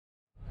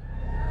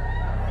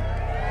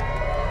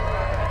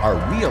Are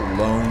we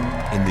alone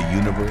in the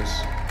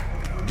universe?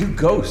 Do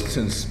ghosts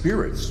and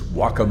spirits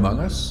walk among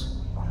us?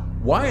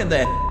 Why in the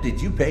heck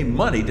did you pay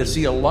money to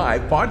see a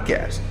live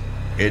podcast?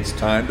 It's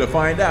time to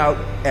find out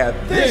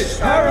at This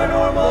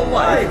Paranormal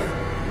Life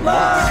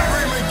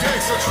Live. Really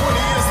gangster 20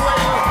 years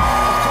later.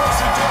 Of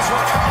course he does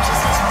what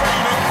consciousness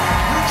faded.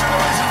 New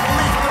generation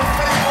believe in their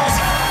fables.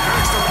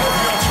 Gangster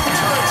boogie on two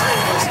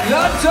turntables. London!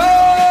 Let's go!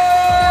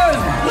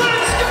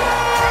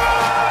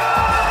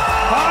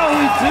 How are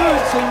we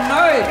doing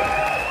tonight?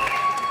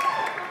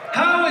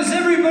 How is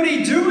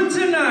everybody doing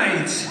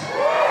tonight?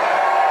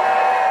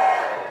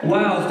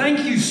 Wow,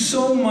 thank you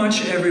so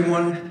much,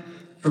 everyone,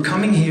 for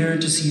coming here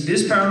to see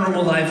This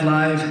Paranormal Life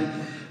Live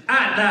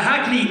at the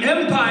Hackney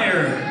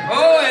Empire.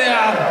 Oh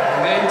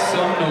yeah, made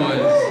some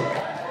noise.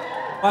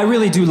 I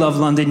really do love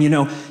London, you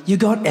know. You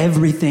got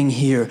everything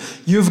here.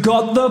 You've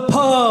got the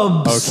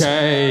pubs.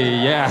 Okay,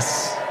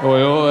 yes.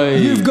 Oi, oi.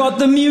 You've got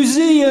the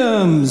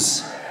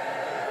museums.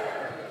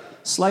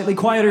 Slightly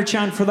quieter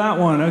chant for that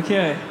one,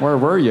 okay. Where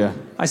were you?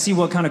 I see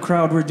what kind of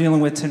crowd we're dealing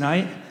with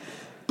tonight.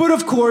 But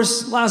of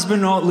course, last but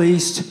not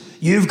least,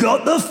 you've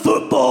got the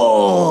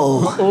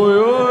football. Oi,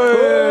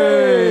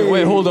 oi.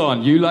 Wait, hold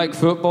on. You like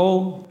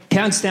football?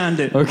 Can't stand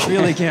it. Okay.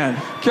 Really can.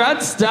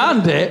 Can't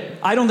stand it?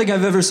 I don't think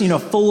I've ever seen a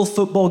full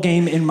football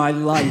game in my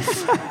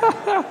life.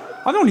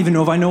 I don't even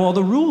know if I know all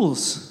the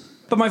rules.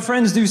 But my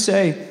friends do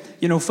say,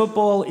 you know,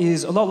 football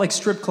is a lot like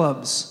strip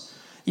clubs.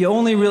 You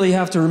only really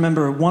have to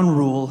remember one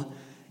rule.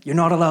 You're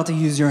not allowed to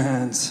use your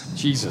hands.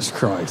 Jesus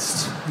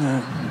Christ.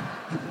 Yeah.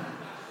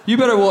 You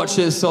better watch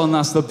this, son.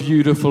 That's the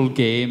beautiful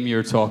game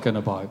you're talking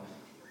about.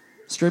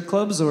 Strip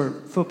clubs or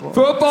football?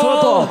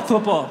 Football!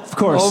 Football, of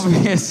course.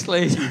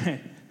 Obviously.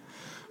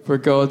 For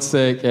God's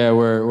sake, yeah,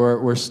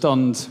 we're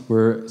stunned.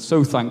 We're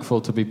so thankful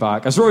to be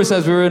back. As Rory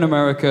says, we were in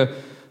America.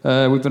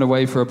 We've been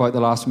away for about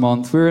the last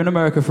month. We were in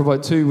America for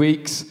about 2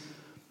 weeks.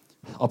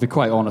 I'll be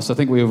quite honest, I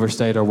think we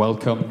overstayed our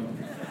welcome.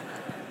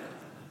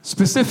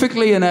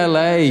 Specifically in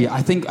LA,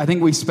 I think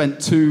we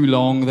spent too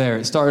long there.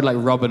 It started like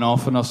rubbing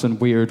off on us in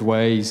weird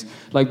ways.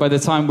 Like by the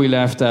time we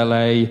left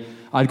LA,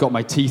 I'd got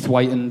my teeth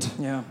whitened.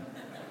 Yeah.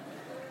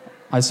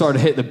 I started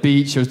to hit the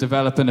beach. I was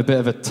developing a bit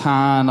of a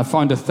tan. I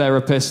found a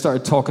therapist,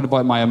 started talking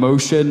about my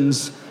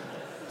emotions.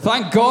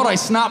 Thank God I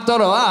snapped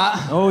out of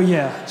that. Oh,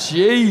 yeah.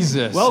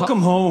 Jesus.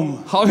 Welcome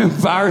home. How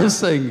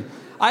embarrassing.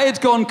 I had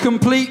gone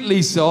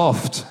completely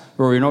soft.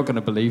 Rory, you're not going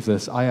to believe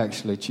this. I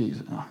actually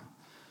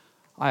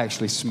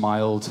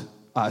smiled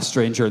at a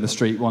stranger in the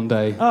street one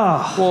day.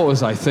 Oh. What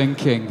was I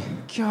thinking?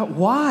 God,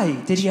 why?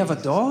 Did he have a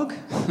dog?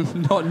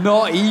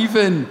 Not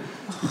even.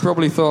 You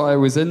probably thought I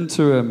was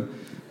into him.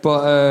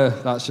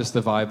 But that's just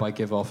the vibe I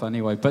give off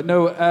anyway. But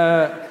no,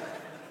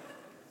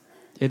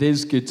 it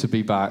is good to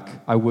be back,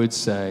 I would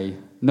say.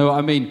 No, I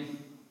mean,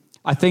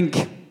 I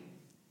think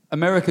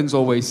Americans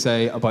always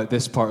say about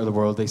this part of the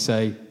world, they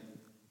say,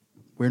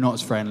 we're not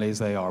as friendly as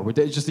they are. We're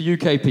just the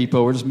UK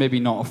people, we're just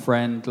maybe not a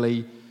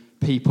friendly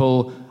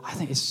people. I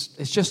think it's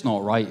just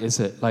not right,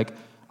 is it? Like,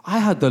 I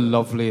had the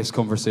loveliest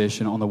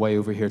conversation on the way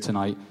over here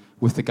tonight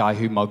with the guy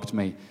who mugged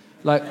me.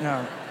 Like,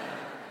 No.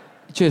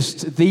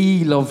 Just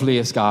the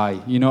loveliest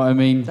guy, you know what I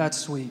mean? That's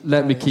sweet.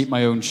 Let me keep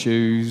my own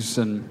shoes,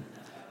 and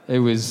it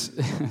was...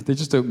 they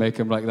just don't make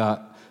him like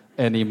that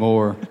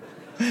anymore.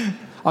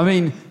 I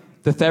mean,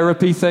 the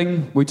therapy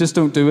thing, we just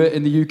don't do it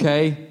in the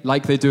UK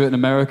like they do it in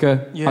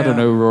America. Yeah. I don't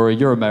know, Rory,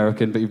 you're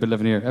American, but you've been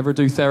living here. Ever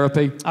do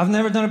therapy? I've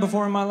never done it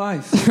before in my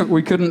life.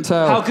 We couldn't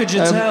tell. How could you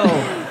tell?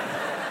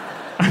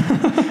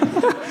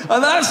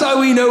 And that's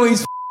how we know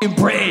he's f***ing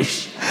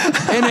British,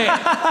 innit?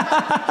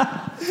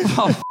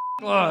 Oh,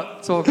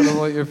 what? Talking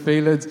about your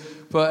feelings.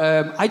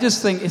 But I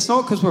just think it's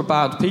not because we're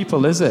bad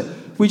people, is it?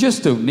 We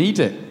just don't need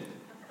it.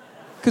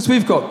 Because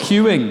we've got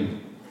queuing.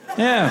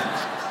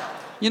 Yeah.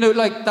 You know,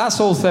 like, that's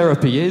all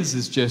therapy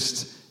is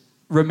just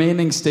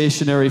remaining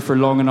stationary for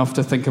long enough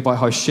to think about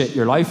how shit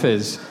your life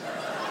is.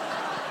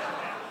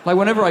 Like,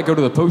 whenever I go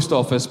to the post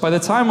office, by the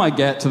time I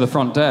get to the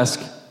front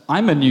desk,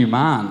 I'm a new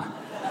man.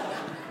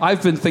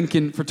 I've been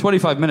thinking, for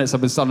 25 minutes, I've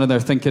been standing there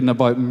thinking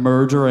about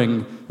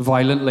murdering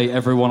violently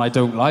everyone I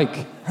don't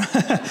like.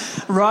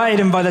 Right,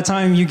 and by the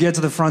time you get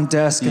to the front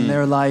desk and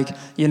they're like,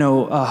 you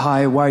know,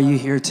 hi, why are you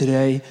here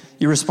today?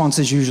 Your response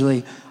is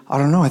usually, I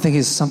don't know, I think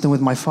it's something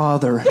with my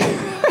father.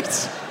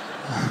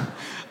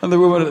 And the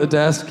woman at the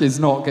desk is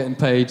not getting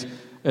paid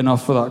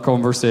enough for that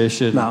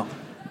conversation. No.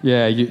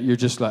 Yeah, you're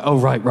just like, oh,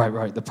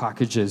 right, the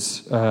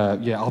packages.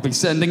 Yeah, I'll be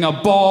sending a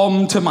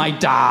bomb to my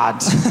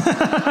dad.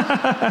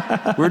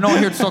 We're not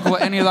here to talk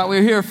about any of that.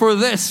 We're here for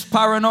This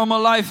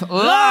Paranormal Life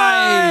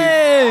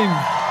Live!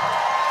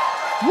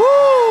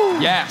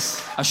 Woo!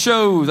 Yes, a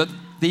show that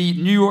the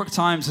New York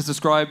Times has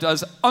described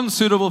as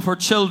unsuitable for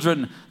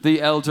children, the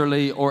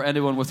elderly, or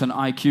anyone with an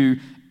IQ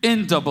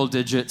in double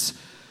digits.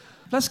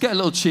 Let's get a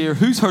little cheer.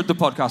 Who's heard the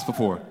podcast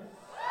before?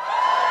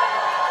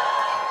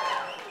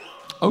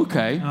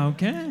 Okay.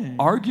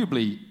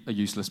 Arguably a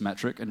useless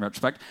metric in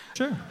retrospect.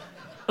 Sure.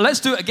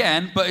 Let's do it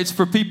again, but it's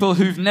for people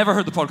who've never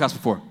heard the podcast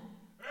before.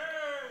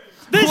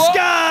 This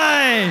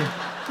guy!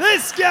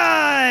 this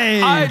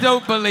guy. I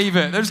don't believe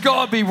it. There's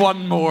got to be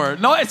one more.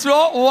 No, it's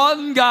not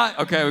one guy.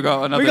 Okay, we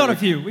got another. We got a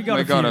few. We got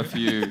a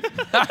few.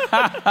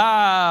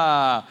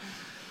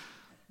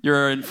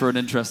 You're in for an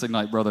interesting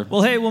night, brother.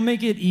 Well, hey, we'll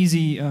make it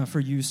easy for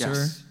you, sir.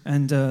 Yes.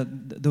 And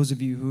those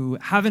of you who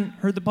haven't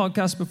heard the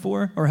podcast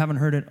before or haven't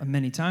heard it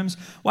many times,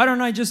 why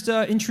don't I just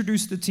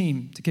introduce the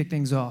team to kick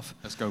things off?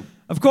 Let's go.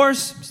 Of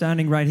course,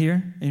 standing right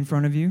here in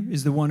front of you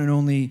is the one and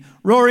only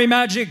Rory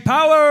Magic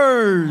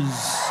Powers.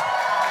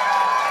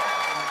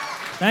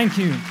 Thank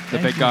you. The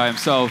big guy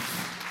himself.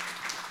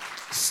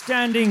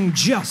 Standing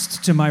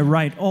just to my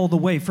right, all the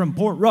way from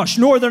Portrush,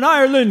 Northern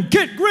Ireland,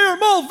 Kit Greer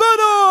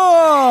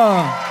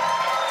Mulvena!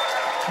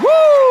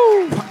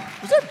 Woo!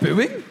 Was that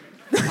booing?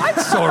 I'm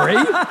sorry.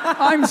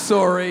 I'm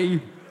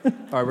sorry. All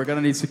right, we're going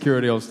to need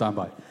security on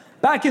standby.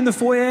 Back in the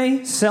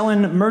foyer,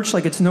 selling merch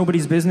like it's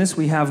nobody's business,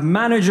 we have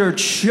manager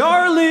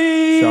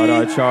Charlie! Shout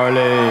out,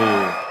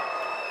 Charlie.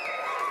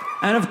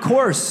 And of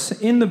course,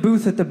 in the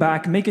booth at the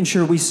back, making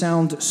sure we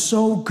sound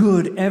so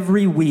good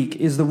every week,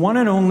 is the one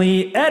and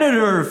only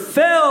editor,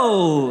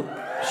 Phil!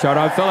 Shout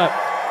out, Philip.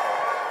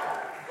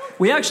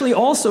 We actually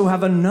also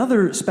have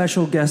another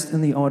special guest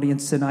in the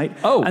audience tonight.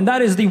 Oh. And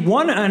that is the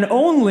one and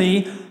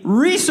only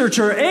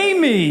researcher,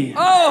 Amy!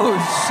 Oh,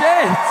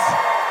 shit!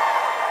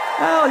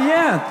 Hell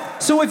yeah.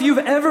 So if you've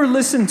ever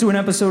listened to an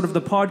episode of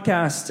the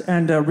podcast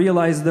and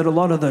realized that a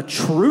lot of the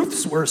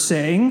truths we're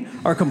saying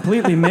are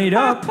completely made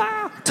up,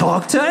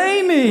 talk to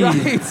Amy.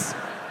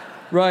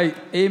 Right,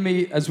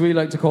 Amy, as we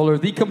like to call her,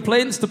 the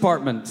complaints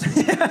department.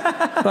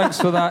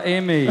 Thanks for that,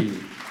 Amy.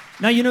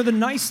 Now, you know, the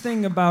nice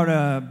thing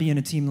about being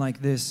a team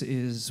like this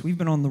is we've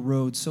been on the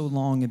road so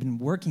long, have been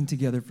working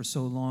together for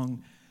so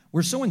long.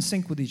 We're so in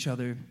sync with each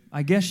other.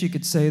 I guess you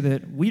could say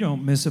that we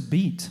don't miss a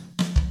beat.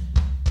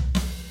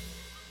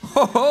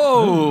 Ho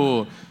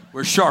ho!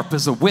 We're sharp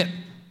as a whip.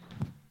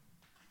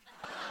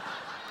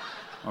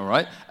 All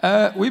right.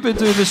 We've been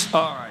doing this.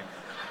 All right.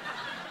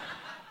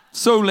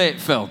 So late,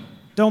 Phil.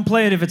 Don't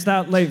play it if it's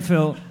that late,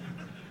 Phil.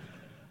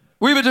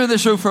 We've been doing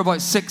this show for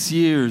about 6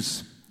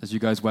 years, as you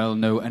guys well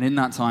know, and in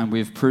that time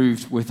we've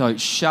proved without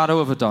shadow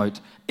of a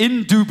doubt,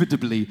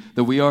 indubitably,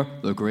 that we are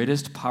the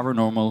greatest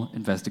paranormal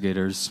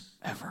investigators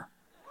ever.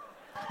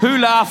 Who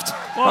laughed?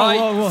 Whoa, right,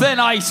 whoa, whoa. Thin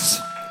ice.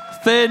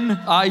 Thin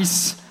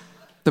ice.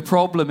 The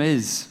problem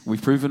is,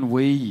 we've proven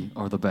we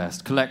are the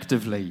best,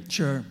 collectively.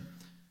 Sure.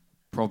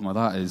 Problem with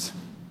that is,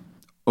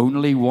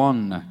 only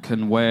one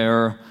can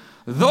wear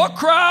the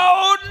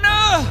crown!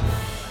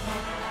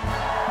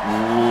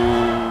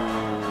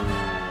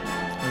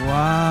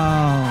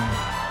 Wow.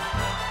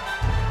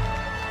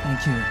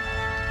 Thank you.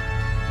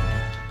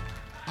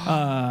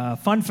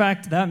 Fun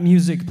fact, that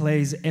music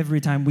plays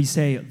every time we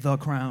say the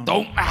crown.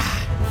 Don't.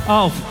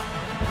 Oh.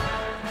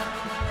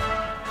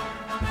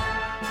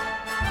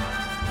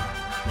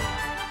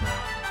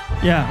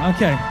 Yeah,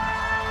 okay.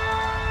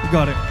 We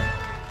got it.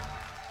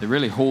 They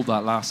really hold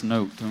that last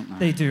note, don't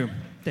they? They do.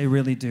 They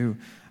really do.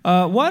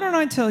 Why don't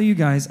I tell you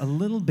guys a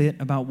little bit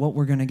about what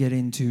we're going to get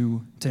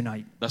into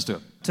tonight? Let's do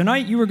it.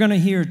 Tonight, you are going to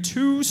hear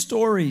 2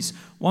 stories,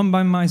 one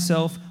by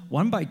myself,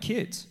 one by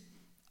Kit.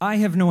 I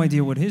have no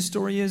idea what his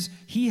story is.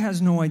 He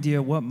has no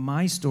idea what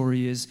my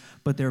story is,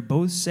 but they're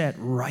both set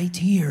right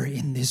here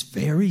in this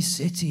very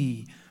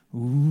city. Ooh.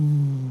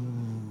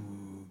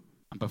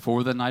 And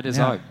before the night is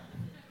out,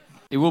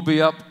 it will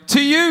be up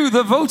to you,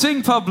 the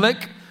voting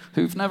public,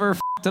 who've never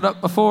f***ed it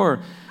up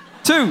before,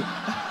 to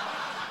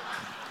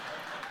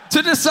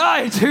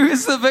decide who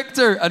is the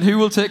victor and who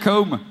will take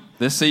home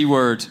the C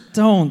word.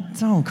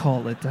 Don't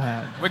call it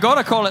that. We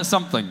gotta call it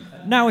something.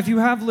 Now, if you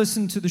have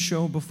listened to the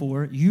show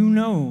before, you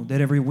know that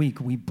every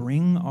week we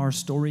bring our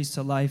stories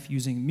to life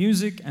using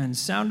music and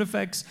sound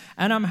effects,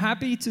 and I'm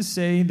happy to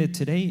say that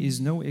today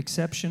is no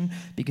exception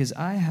because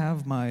I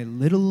have my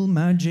little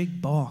magic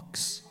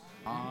box.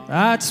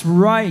 That's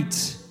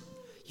right.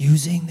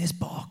 Using this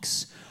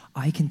box,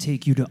 I can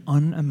take you to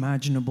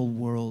unimaginable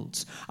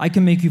worlds. I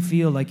can make you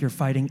feel like you're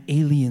fighting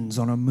aliens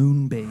on a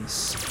moon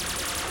base.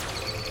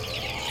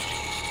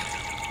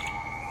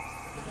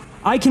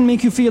 I can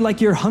make you feel like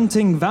you're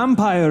hunting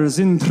vampires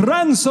in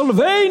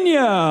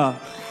Transylvania.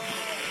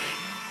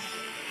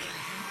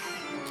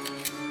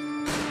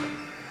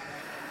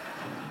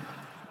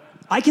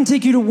 I can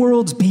take you to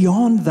worlds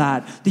beyond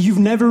that you've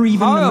never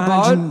even imagined.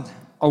 How about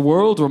a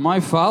world where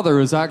my father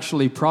is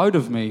actually proud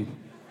of me?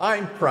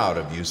 I'm proud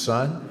of you,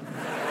 son.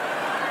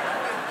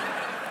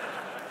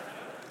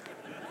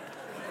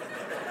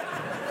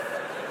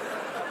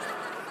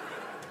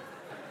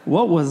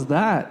 What was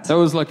that? That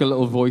was like a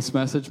little voice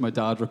message my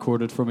dad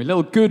recorded for me.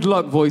 Little good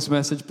luck voice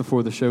message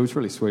before the show. It's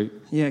really sweet.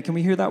 Yeah, can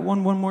we hear that one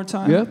more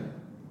time? Yeah?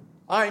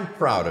 I'm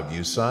proud of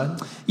you, son.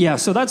 Yeah,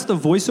 so that's the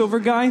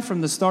voiceover guy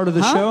from the start of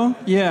the show?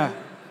 Yeah.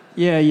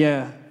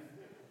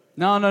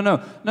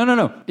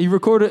 No. He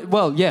recorded,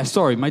 well, yeah,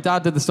 sorry. My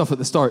dad did the stuff at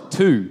the start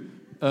too.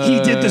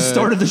 He did the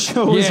start of the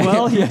show as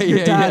well?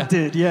 Your dad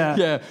did, yeah.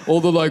 Yeah, all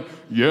the like,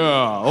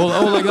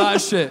 all like that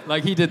shit.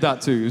 Like, he did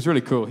that too. It was really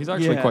cool. He's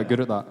actually quite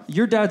good at that.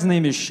 Your dad's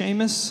name is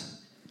Seamus,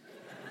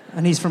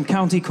 and he's from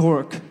County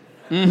Cork.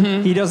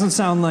 Mm-hmm. He doesn't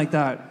sound like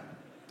that.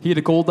 He had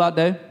a cold that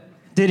day?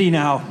 Did he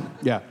now?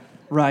 Yeah.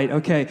 Right,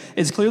 okay.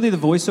 It's clearly the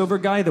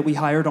voiceover guy that we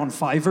hired on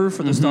Fiverr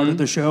for the start of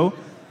the show.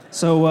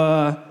 So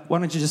why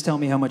don't you just tell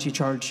me how much he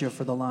charged you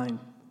for the line?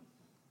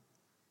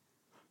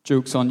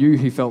 Joke's on you.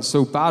 He felt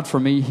so bad for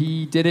me,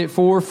 he did it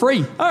for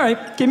free. All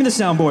right, give me the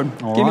soundboard.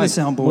 Give me the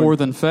soundboard. More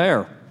than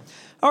fair.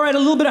 All right, a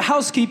little bit of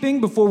housekeeping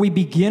before we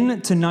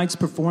begin tonight's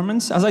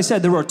performance. As I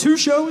said, there are 2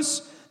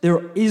 shows.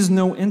 There is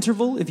no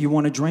interval. If you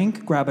want to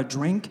drink, grab a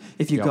drink.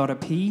 If you gotta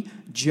pee,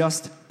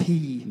 just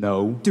pee.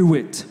 No. Do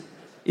it.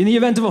 In the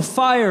event of a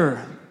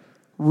fire,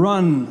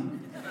 run.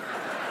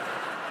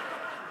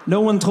 No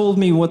one told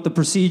me what the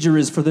procedure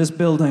is for this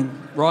building.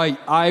 Right,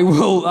 I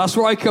will. That's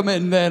where I come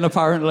in then,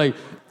 apparently.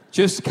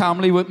 Just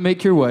calmly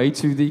make your way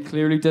to the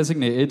clearly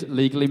designated,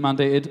 legally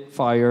mandated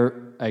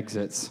fire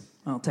exits.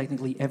 Well,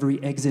 technically,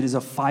 every exit is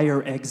a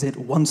fire exit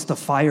once the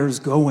fire's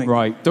going.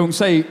 Right, don't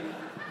say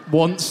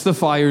once the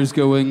fire's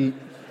going,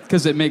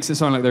 because it makes it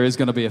sound like there is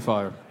going to be a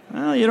fire.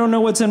 Well, you don't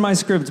know what's in my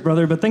script,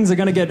 brother, but things are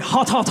going to get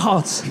hot, hot,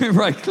 hot.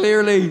 Right,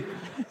 clearly,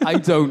 I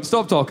don't.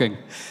 Stop talking.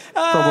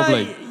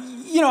 Probably.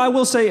 You know, I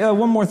will say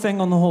one more thing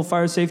on the whole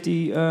fire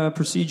safety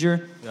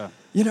procedure. Yeah.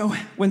 You know,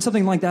 when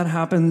something like that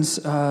happens,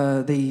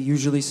 they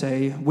usually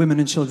say women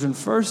and children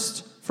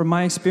first. From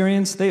my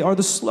experience, they are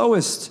the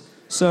slowest.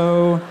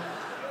 So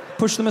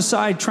push them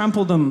aside,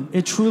 trample them.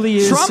 It truly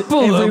is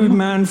every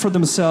man for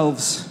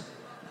themselves.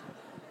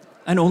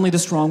 And only the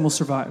strong will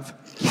survive.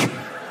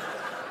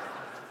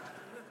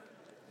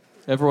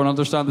 Everyone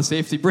understand the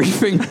safety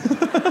briefing?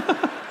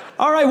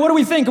 All right, what do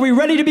we think? Are we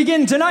ready to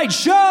begin tonight's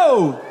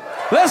show?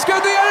 Let's go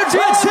to the energy.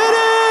 Let's hit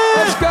it!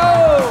 Let's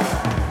go!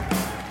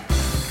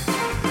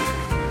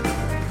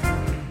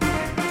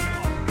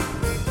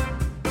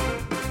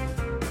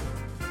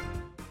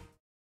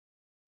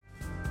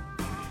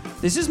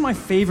 This is my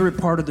favorite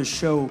part of the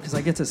show because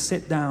I get to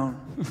sit down.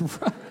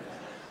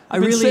 I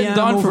Been really sitting am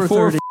down over for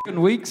 4 30.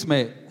 fucking weeks,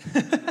 mate.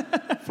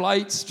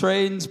 Flights,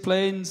 trains,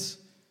 planes.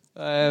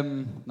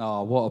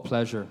 Oh, what a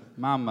pleasure.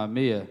 Mamma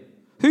mia.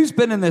 Who's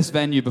been in this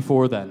venue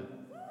before then?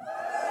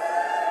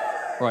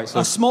 Right,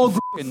 so a small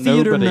group of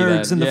theater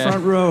nerds then. in the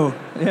front row.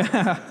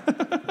 Yeah.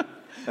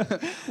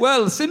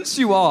 Well, since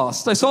you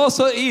asked, I saw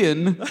Sir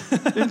Ian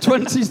in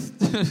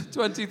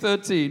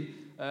 2013.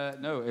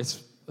 No,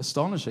 it's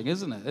astonishing,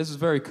 isn't it? This is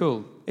very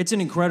cool. It's an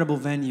incredible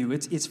venue.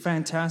 It's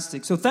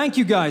fantastic. So thank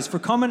you guys for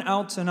coming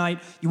out tonight.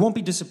 You won't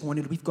be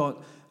disappointed. We've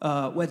got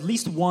at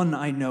least one,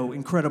 I know,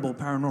 incredible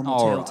paranormal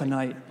tale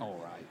tonight. All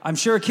right. I'm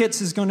sure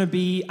Kits is going to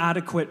be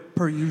adequate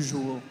per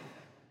usual.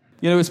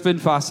 You know, it's been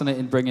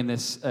fascinating bringing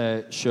this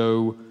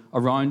show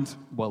around,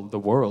 well, the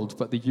world,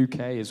 but the UK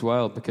as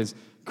well, because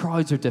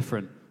crowds are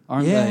different,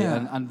 aren't they?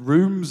 And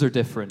rooms are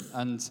different.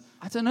 And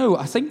I don't know,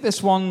 I think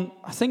this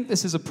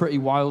is a pretty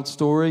wild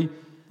story.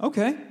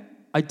 Okay.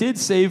 I did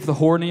save the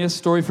horniest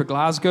story for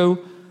Glasgow.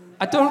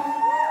 I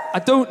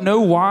don't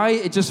know why.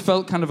 It just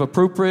felt kind of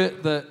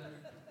appropriate that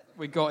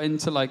we got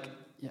into I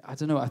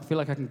don't know. I feel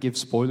like I can give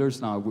spoilers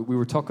now. We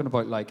were talking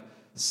about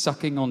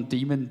sucking on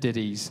demon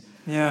ditties.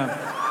 Yeah.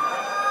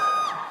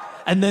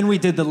 And then we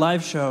did the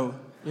live show.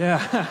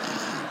 Yeah.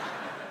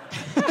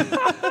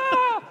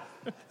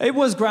 It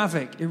was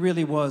graphic. It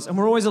really was. And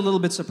we're always a little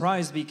bit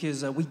surprised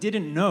because we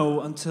didn't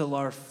know until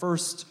our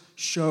first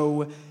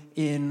show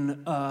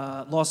in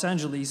Los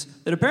Angeles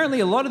that apparently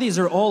a lot of these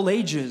are all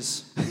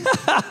ages.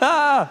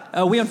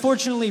 We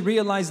unfortunately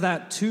realized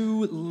that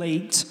too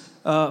late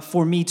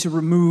for me to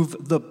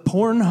remove the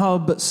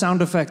Pornhub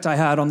sound effect I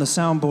had on the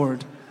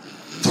soundboard.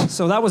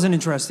 So that was an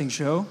interesting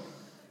show.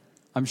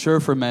 I'm sure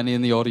for many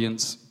in the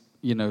audience,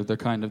 you know,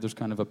 there's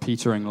kind of a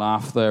petering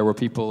laugh there where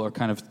people are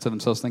kind of to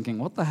themselves thinking,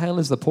 what the hell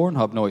is the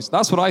Pornhub noise?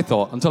 That's what I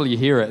thought until you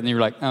hear it and you're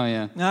like, oh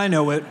yeah. I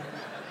know it.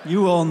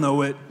 You all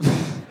know it.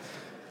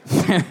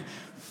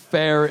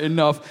 Fair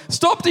enough.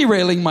 Stop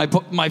derailing my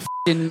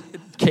f***ing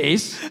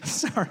case.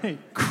 Sorry.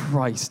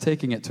 Christ,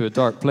 taking it to a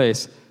dark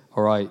place.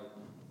 All right,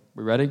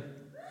 we ready?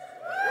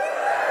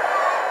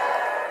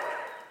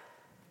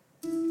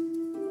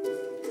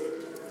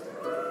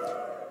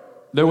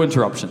 No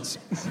interruptions.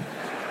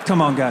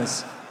 Come on,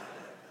 guys.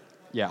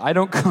 Yeah, I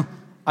don't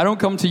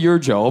come to your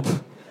job,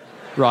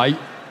 right?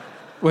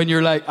 When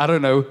you're I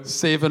don't know,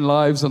 saving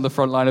lives on the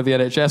front line of the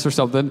NHS or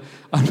something.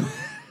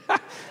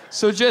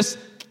 So just,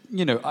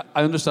 you know,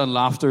 I understand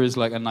laughter is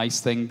a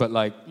nice thing, but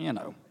you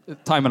know,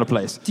 time and a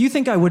place. Do you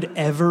think I would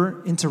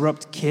ever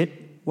interrupt Kit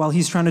while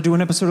he's trying to do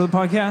an episode of the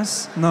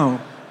podcast? No.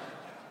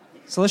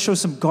 So let's show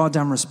some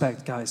goddamn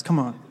respect, guys. Come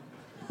on.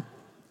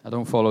 I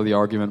don't follow the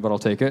argument, but I'll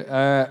take it.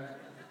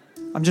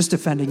 I'm just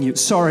defending you.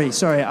 Sorry.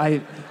 It's you?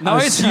 I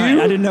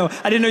didn't know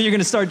you were going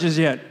to start just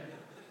yet.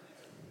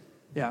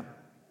 Yeah.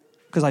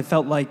 Because I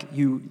felt like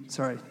you...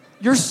 Sorry.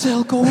 You're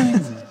still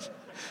going.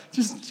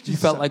 You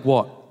felt like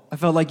what? I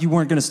felt like you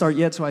weren't going to start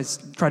yet, so I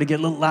tried to get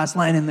a little last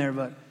line in there,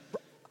 but...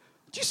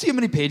 Do you see how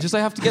many pages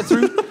I have to get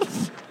through?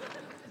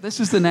 This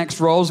is the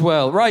next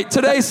Roswell. Right,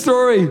 today's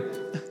story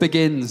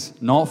begins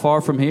not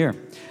far from here,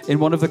 in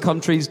one of the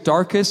country's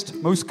darkest,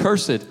 most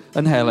cursed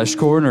and hellish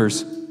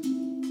corners,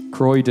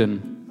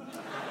 Croydon.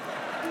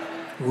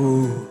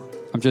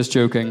 I'm just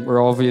joking.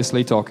 We're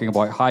obviously talking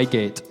about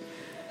Highgate.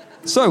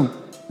 So,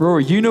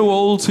 Rory, you know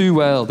all too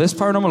well, this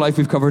Paranormal Life,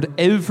 we've covered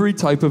every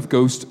type of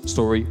ghost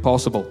story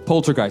possible.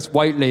 Poltergeist,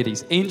 white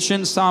ladies,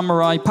 ancient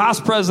samurai,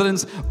 past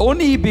presidents,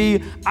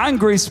 Onibi,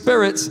 angry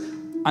spirits,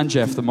 and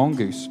Jeff the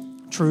Mongoose.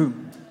 True.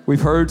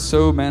 We've heard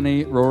so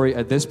many, Rory.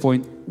 At this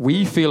point,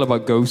 we feel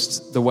about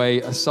ghosts the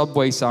way a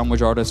Subway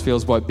sandwich artist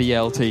feels about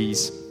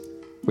BLTs.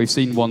 We've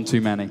seen one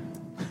too many.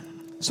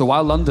 So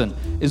while London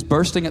is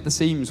bursting at the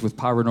seams with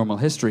paranormal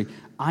history,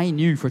 I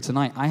knew for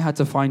tonight I had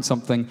to find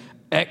something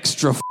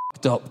extra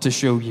f***ed up to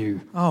show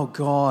you. Oh,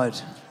 God.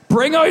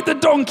 Bring out the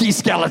donkey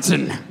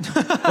skeleton.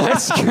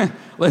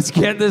 Let's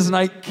get this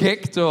night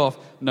kicked off.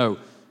 No.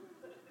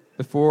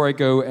 Before I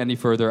go any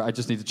further, I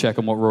just need to check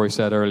on what Rory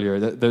said earlier.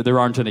 There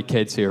aren't any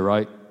kids here,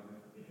 right?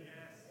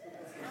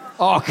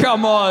 Oh,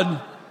 come on.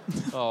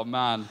 Oh,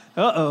 man.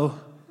 Uh-oh.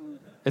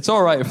 It's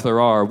all right if there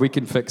are. We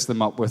can fix them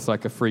up with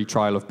like a free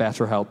trial of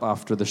BetterHelp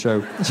after the show.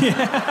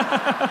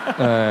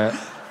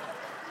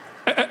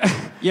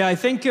 Yeah, I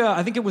think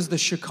it was the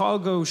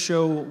Chicago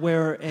show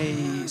where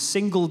a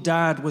single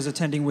dad was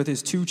attending with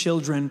his 2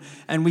 children,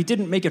 and we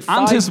didn't make it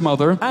And his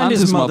mother. And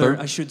his mother,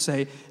 I should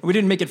say. And we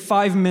didn't make it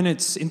 5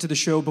 minutes into the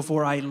show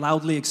before I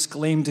loudly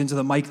exclaimed into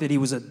the mic that he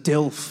was a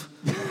DILF.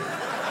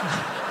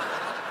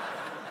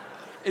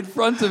 In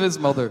front of his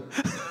mother,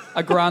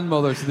 a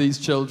grandmother to these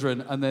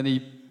children, and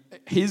then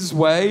his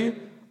way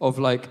of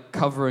like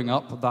covering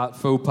up that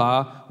faux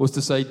pas was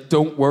to say,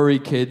 "Don't worry,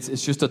 kids,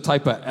 it's just a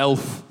type of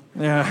elf."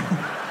 Yeah.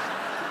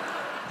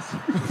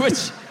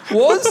 Which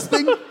was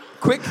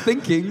quick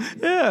thinking.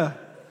 Yeah.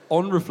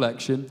 On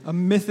reflection. A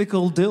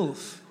mythical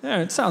DILF.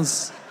 Yeah, it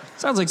sounds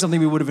like something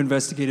we would have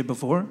investigated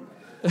before.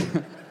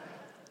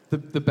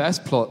 The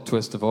best plot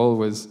twist of all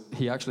was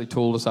he actually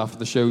told us after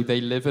the show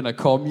they live in a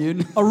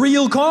commune. A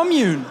real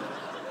commune.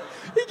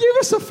 He gave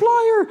us a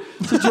flyer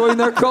to join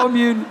their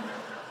commune.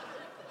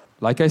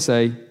 Like I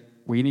say,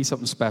 we need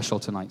something special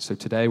tonight. So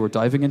today we're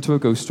diving into a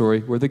ghost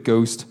story where the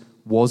ghost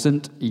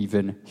wasn't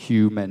even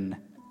human.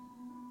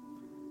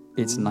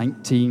 It's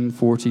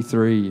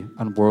 1943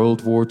 and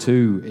World War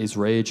II is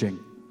raging.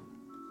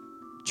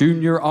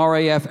 Junior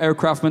RAF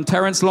aircraftman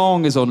Terence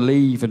Long is on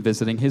leave and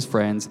visiting his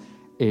friends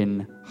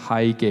in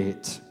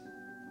Highgate.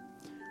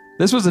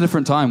 This was a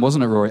different time,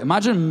 wasn't it, Rory?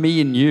 Imagine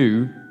me and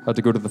you had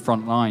to go to the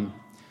front line.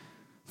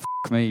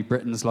 F*** me,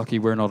 Britain's lucky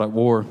we're not at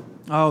war.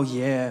 Oh,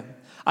 yeah.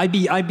 I'd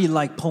be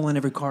like pulling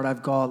every card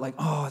I've got, like,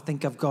 oh, I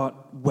think I've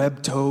got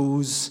web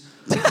toes,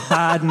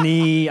 bad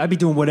knee. I'd be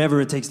doing whatever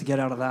it takes to get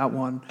out of that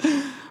one.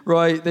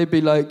 Right, they'd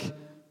be like,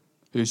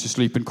 here's your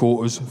sleeping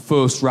quarters.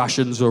 First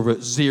rations are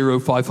at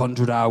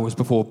 0500 hours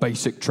before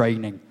basic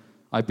training.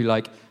 I'd be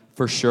like,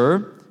 for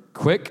sure.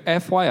 Quick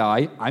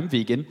FYI, I'm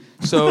vegan,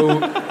 so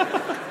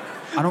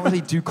I don't really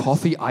do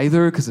coffee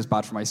either because it's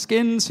bad for my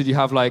skin. So do you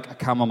have like a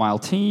chamomile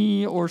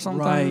tea or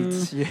something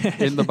right, yeah.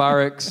 in the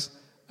barracks?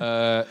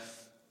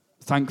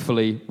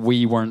 Thankfully,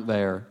 we weren't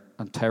there,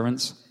 and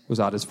Terence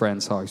was at his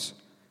friend's house.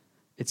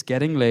 It's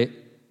getting late.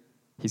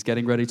 He's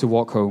getting ready to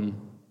walk home,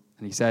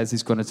 and he says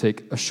he's going to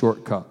take a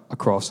shortcut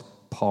across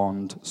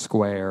Pond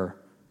Square.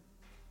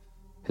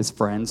 His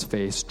friend's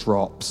face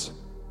drops.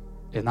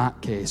 In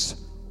that case,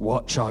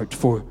 watch out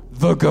for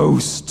the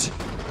ghost.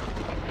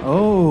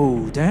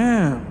 Oh,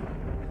 damn.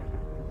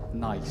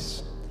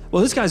 Nice.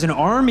 Well, this guy's an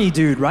army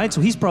dude, right? So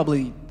he's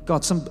probably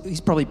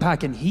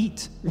packing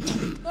heat.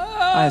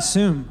 I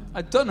assume.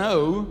 I don't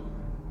know.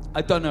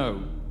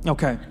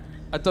 Okay.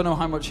 I don't know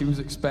how much he was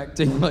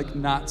expecting, like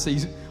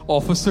Nazi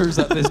officers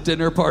at this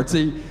dinner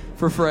party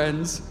for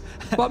friends.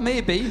 But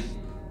maybe.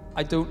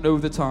 I don't know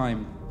the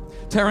time.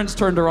 Terence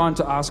turned around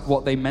to ask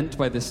what they meant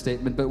by this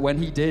statement, but when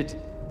he did,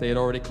 they had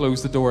already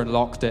closed the door and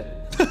locked it.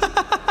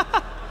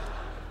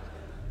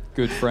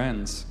 Good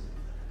friends.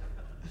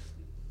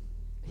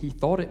 He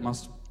thought it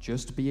must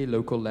just be a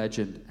local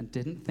legend and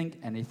didn't think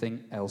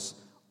anything else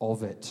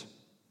of it.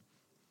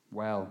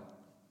 Well,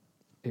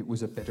 it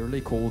was a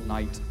bitterly cold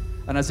night,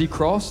 and as he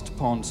crossed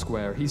Pond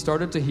Square, he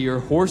started to hear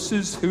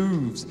horses'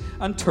 hooves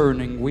and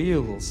turning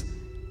wheels.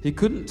 He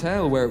couldn't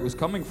tell where it was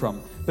coming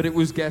from, but it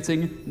was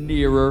getting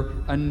nearer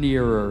and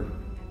nearer.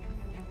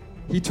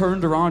 He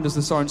turned around as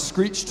the sound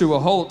screeched to a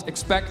halt,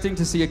 expecting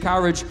to see a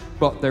carriage,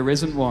 but there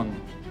isn't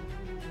one.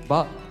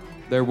 But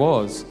there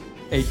was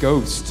a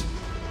ghost.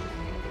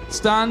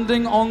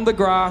 Standing on the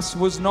grass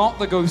was not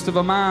the ghost of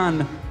a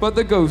man, but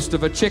the ghost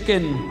of a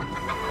chicken.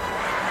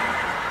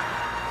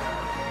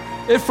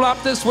 It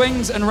flapped its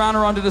wings and ran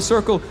around in a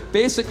circle,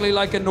 basically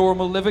like a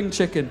normal living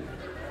chicken.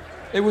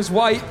 It was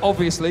white,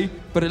 obviously,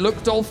 but it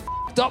looked all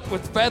f***ed up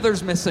with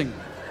feathers missing.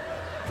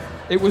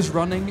 It was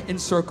running in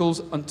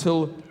circles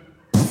until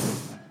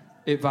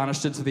it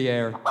vanished into the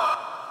air.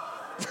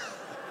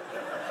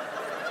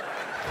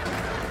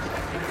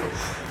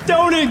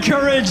 Don't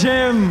encourage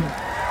him!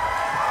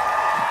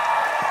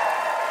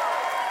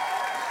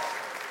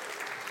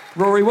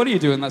 Rory, what do you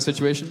do in that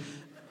situation?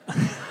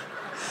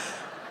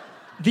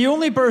 The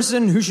only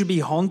person who should be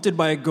haunted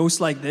by a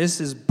ghost like this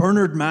is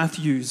Bernard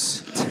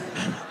Matthews.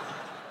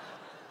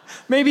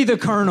 Maybe the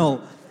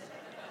Colonel.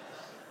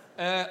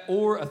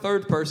 Or a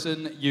third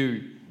person,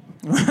 you.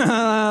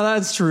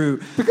 That's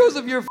true. Because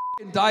of your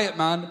f***ing diet,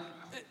 man,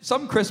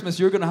 some Christmas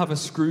you're going to have a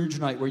Scrooge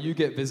night where you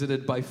get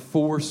visited by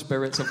 4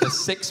 spirits of the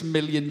 6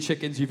 million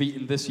chickens you've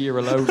eaten this year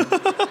alone.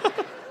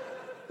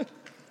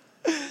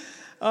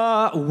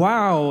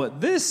 Wow,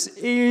 this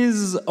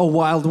is a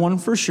wild one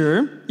for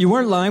sure. You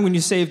weren't lying when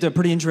you saved a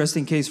pretty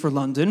interesting case for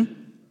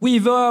London.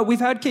 We've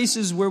had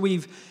cases where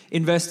we've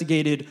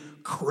investigated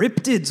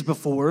cryptids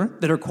before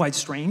that are quite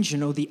strange. You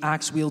know, the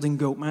axe-wielding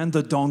goat man,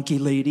 the donkey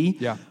lady.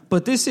 Yeah.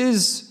 But this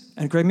is,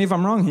 and correct me if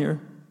I'm wrong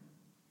here,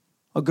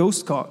 a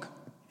ghost cock.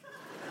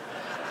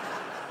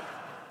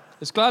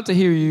 I'm glad to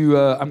hear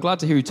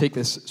you take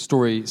this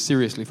story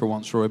seriously for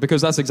once, Rory,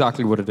 because that's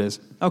exactly what it is.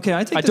 Okay,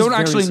 I don't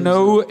very actually seriously.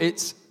 know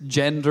its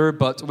gender,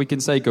 but we can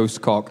say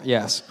ghost cock,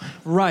 yes.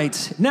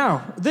 Right.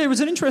 Now, there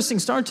was an interesting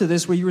start to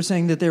this where you were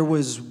saying that there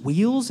was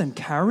wheels and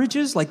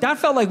carriages. Like, that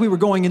felt like we were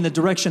going in the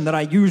direction that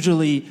I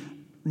usually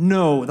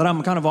know, that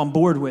I'm kind of on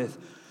board with.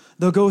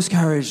 The ghost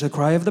carriage, the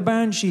cry of the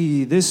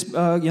banshee, this,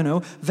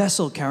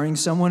 vessel carrying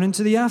someone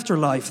into the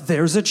afterlife.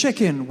 There's a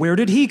chicken. Where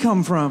did he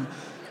come from?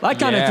 That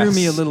kind of threw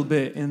me a little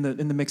bit in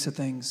the mix of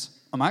things.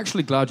 I'm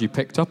actually glad you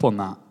picked up on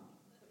that.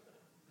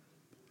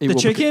 The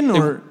chicken,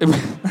 or...?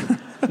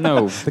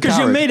 No, because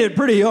you made it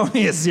pretty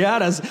obvious, yeah.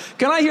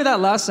 Can I hear that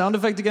last sound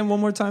effect again one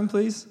more time,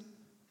 please?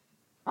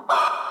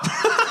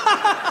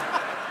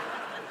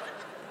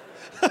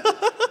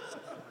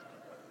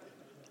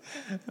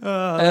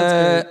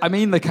 I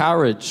mean the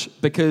carriage,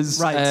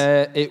 because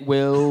Right. it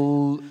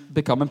will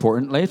become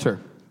important later.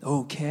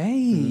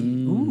 Okay.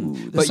 Ooh,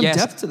 there's But some yes,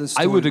 depth to this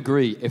story. I would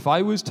agree. If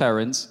I was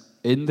Terence,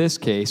 in this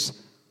case,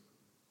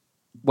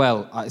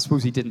 well, I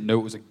suppose he didn't know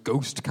it was a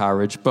ghost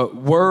carriage, but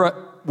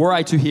were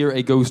I to hear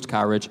a ghost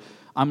carriage,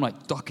 I'm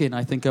like ducking.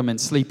 I think I'm in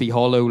Sleepy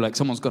Hollow, like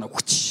someone's going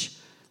to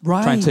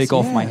try and take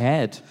off my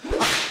head.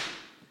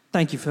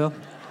 Thank you, Phil.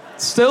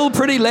 Still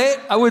pretty late,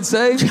 I would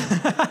say.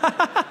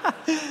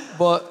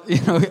 But,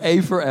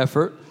 A for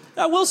effort.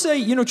 I will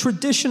say,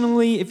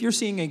 traditionally, if you're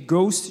seeing a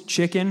ghost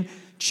chicken,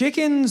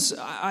 chickens,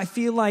 I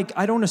feel like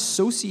I don't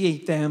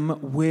associate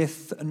them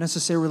with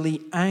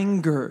necessarily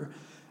anger.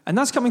 And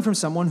that's coming from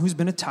someone who's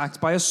been attacked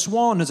by a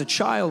swan as a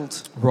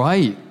child.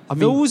 Right. I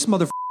mean, Those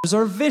motherfuckers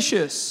are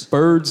vicious.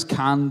 birds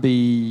can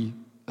be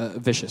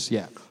vicious,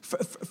 yeah.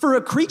 For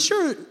a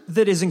creature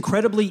that is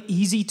incredibly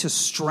easy to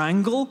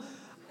strangle,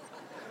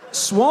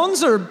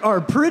 swans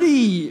are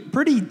pretty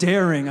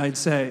daring, I'd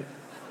say.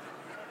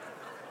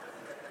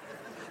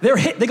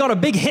 They got a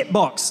big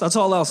hitbox, that's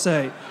all I'll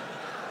say.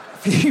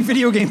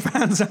 Video game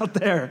fans out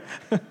there.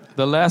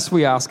 The less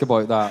we ask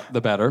about that,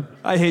 the better.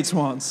 I hate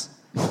swans.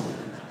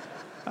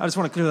 I just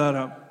want to clear that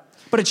up.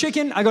 But a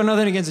chicken, I got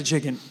nothing against a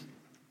chicken.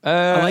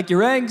 I like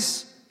your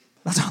eggs.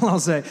 That's all I'll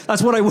say.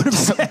 That's what I would have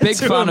said. Big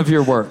to fan him. of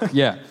your work,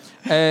 yeah.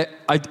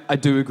 I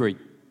do agree,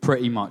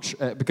 pretty much,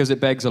 because it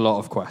begs a lot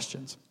of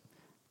questions.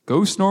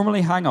 Ghosts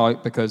normally hang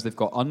out because they've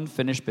got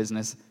unfinished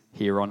business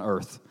here on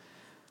Earth.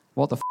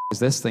 What the is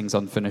this thing's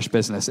unfinished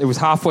business? It was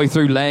halfway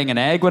through laying an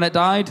egg when it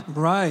died.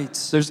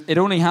 Right. It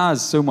only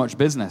has so much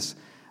business.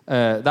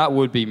 That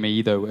would be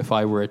me, though, if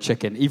I were a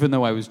chicken. Even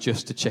though I was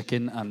just a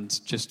chicken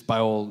and just by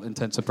all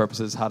intents and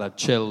purposes had a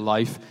chill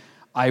life,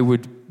 I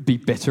would be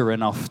bitter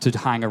enough to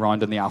hang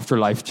around in the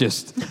afterlife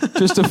just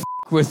to f***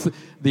 with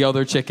the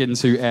other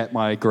chickens who ate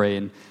my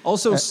grain.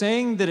 Also,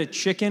 saying that a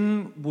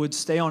chicken would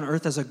stay on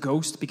Earth as a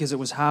ghost because it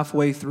was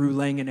halfway through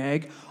laying an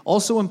egg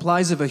also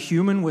implies if a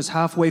human was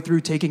halfway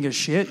through taking a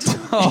shit,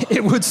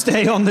 it would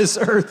stay on this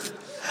Earth.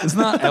 Isn't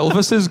that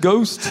Elvis's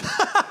ghost?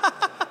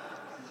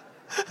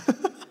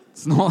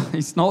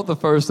 He's not the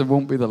first, it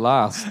won't be the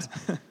last.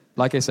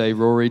 Like I say,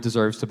 Rory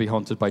deserves to be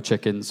haunted by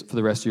chickens for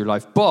the rest of your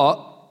life.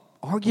 But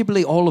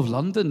arguably all of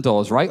London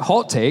does, right?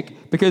 Hot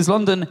take, because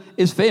London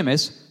is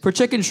famous for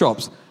chicken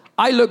shops.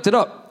 I looked it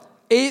up.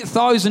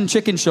 8,000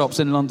 chicken shops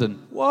in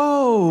London.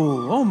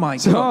 Whoa. Oh, my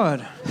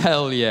God.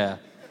 Hell yeah.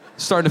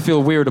 Starting to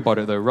feel weird about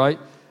it, though, right?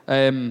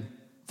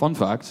 Fun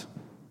fact.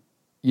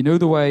 You know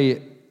the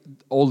way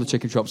all the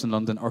chicken shops in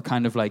London are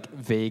kind of like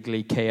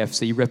vaguely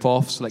KFC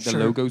rip-offs, like the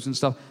logos and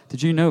stuff?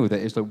 Did you know that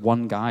it's like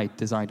one guy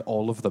designed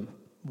all of them?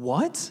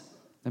 What?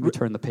 Let me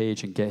turn the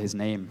page and get his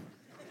name.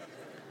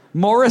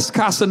 Morris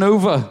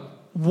Casanova.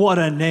 What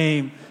a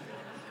name.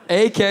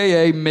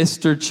 A.K.A.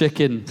 Mr.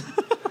 Chicken.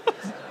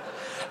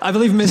 I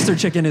believe Mr.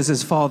 Chicken is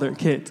his father,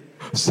 Kit.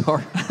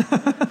 Sorry.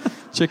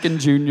 Chicken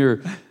Jr.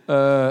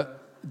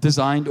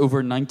 Designed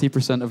over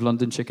 90% of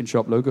London chicken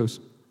shop logos.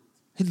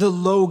 The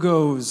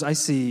logos, I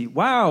see.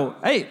 Wow.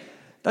 Hey,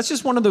 that's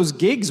just one of those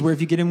gigs where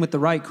if you get in with the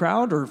right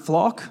crowd or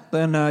flock,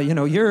 then,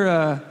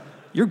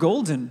 you're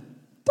golden.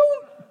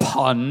 Don't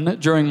pun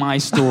during my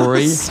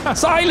story.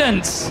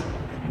 Silence!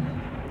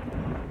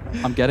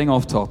 I'm getting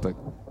off topic.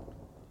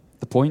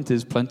 The point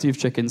is, plenty of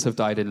chickens have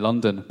died in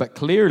London, but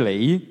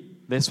clearly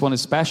this one is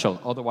special.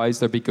 Otherwise,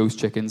 there'd be ghost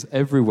chickens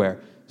everywhere.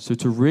 So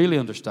to really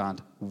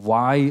understand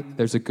why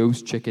there's a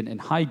ghost chicken in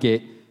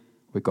Highgate,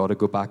 we've got to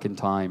go back in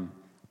time.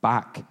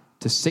 Back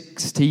to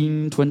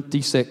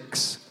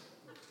 1626.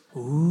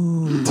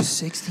 Ooh,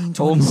 1626.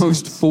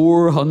 Almost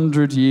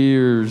 400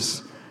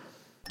 years.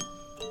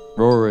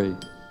 Rory,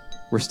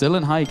 we're still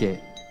in Highgate,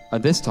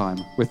 and this time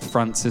with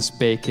Francis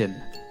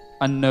Bacon.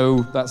 And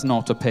no, that's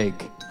not a pig.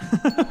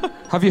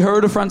 Have you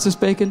heard of Francis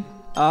Bacon?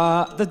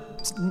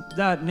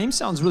 That name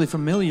sounds really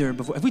familiar.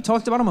 Before, have we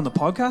talked about him on the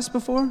podcast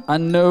before?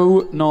 And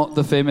no, not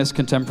the famous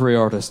contemporary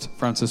artist,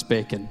 Francis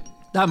Bacon.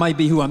 That might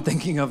be who I'm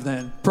thinking of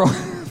then.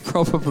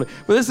 Probably.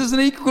 But this is an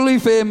equally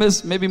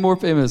famous, maybe more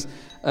famous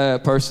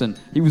person.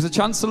 He was the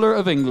Chancellor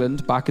of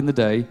England back in the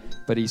day,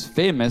 but he's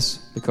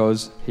famous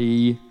because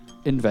he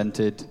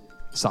invented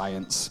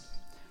science.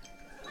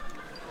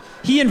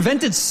 He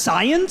invented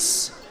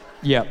science?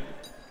 Yep.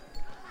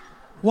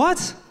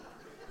 What?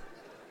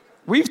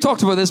 We've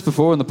talked about this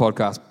before in the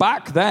podcast.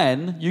 Back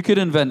then, you could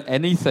invent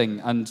anything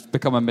and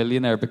become a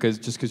millionaire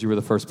just because you were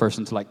the first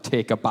person to like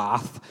take a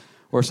bath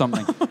or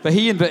something. But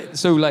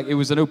it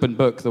was an open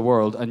book, the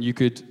world, and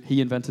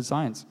he invented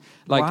science.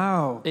 Like,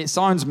 wow. It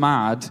sounds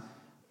mad,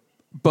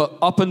 but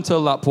up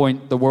until that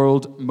point, the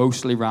world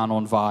mostly ran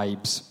on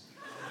vibes.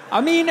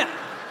 I mean,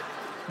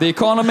 the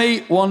economy,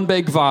 one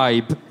big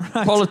vibe.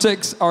 Right.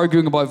 Politics,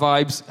 arguing about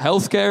vibes.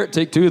 Healthcare,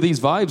 take 2 of these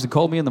vibes and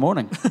call me in the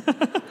morning.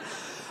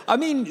 I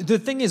mean, the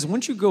thing is,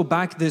 once you go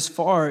back this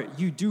far,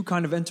 you do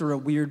kind of enter a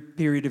weird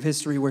period of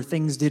history where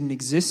things didn't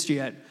exist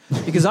yet.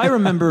 Because I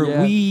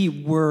remember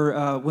we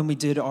were, when we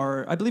did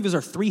I believe it was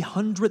our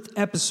 300th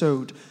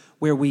episode,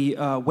 where we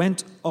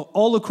went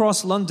all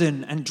across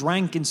London and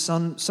drank in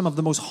some of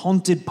the most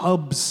haunted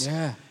pubs.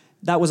 Yeah.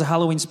 That was a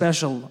Halloween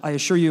special. I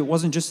assure you, it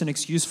wasn't just an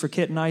excuse for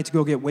Kit and I to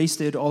go get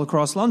wasted all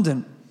across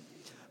London.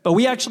 But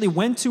we actually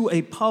went to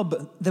a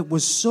pub that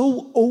was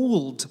so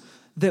old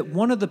that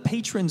one of the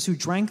patrons who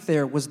drank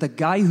there was the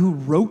guy who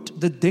wrote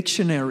the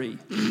dictionary.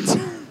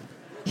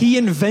 He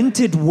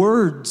invented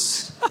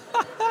words.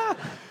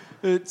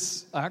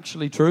 It's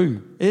actually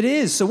true. It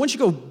is. So once you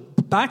go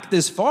back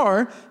this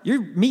far,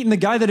 you're meeting the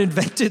guy that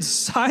invented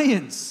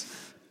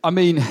science. I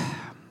mean,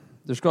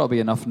 there's got to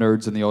be enough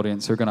nerds in the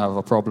audience who are going to have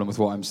a problem with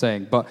what I'm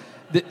saying. But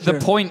the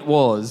point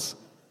was,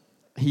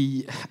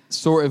 he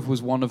sort of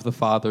was one of the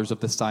fathers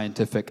of the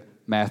scientific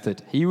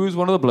method. He was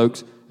one of the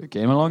blokes who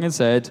came along and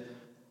said,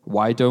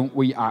 why don't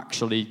we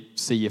actually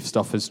see if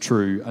stuff is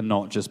true and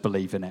not just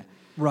believe in it?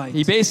 Right.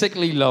 He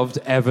basically loved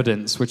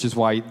evidence, which is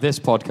why this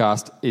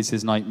podcast is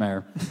his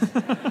nightmare.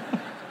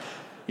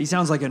 He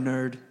sounds like a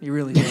nerd. He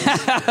really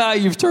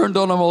does. You've turned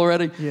on him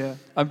already. Yeah.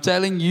 I'm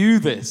telling you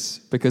this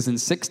because in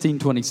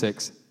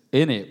 1626,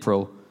 in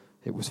April,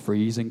 it was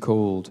freezing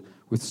cold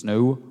with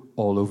snow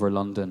all over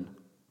London.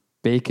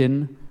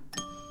 Bacon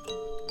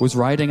was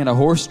riding in a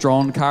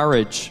horse-drawn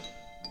carriage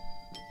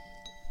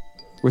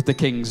with the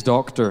king's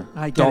doctor,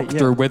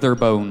 Dr.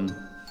 Witherbone.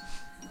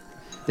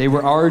 They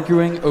were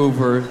arguing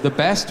over the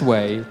best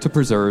way to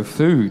preserve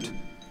food.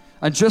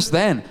 And just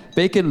then,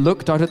 Bacon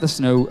looked out at the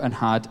snow and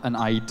had an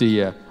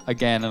idea.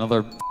 Again,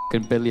 another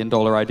fucking $1 billion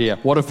idea.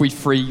 What if we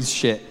freeze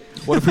shit?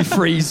 What if we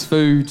freeze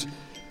food?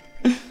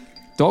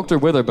 Dr.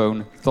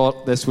 Witherbone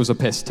thought this was a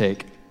piss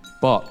take,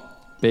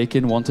 but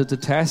Bacon wanted to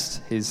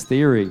test his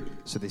theory.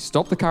 So they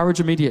stopped the carriage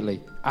immediately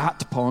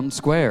at Pond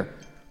Square.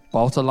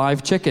 Bought a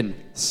live chicken,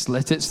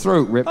 slit its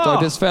throat, ripped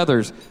out its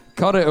feathers,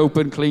 cut it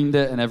open, cleaned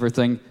it and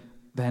everything,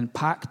 then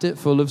packed it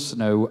full of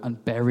snow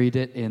and buried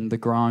it in the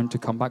ground to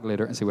come back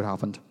later and see what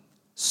happened.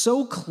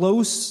 So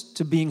close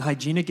to being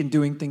hygienic and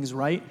doing things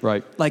right.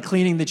 Right. Like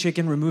cleaning the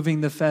chicken,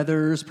 removing the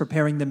feathers,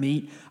 preparing the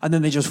meat, and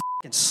then they just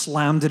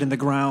slammed it in the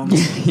ground,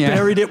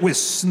 buried it with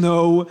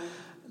snow.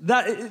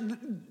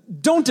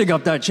 Don't dig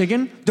up that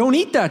chicken. Don't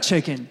eat that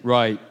chicken.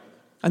 Right.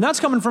 And that's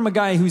coming from a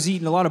guy who's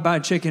eaten a lot of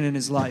bad chicken in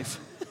his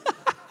life.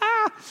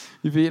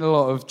 You've eaten a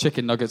lot of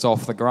chicken nuggets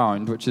off the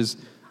ground, which is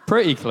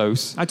pretty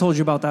close. I told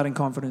you about that in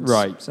confidence.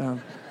 Right. So.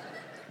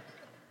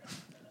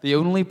 The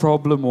only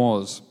problem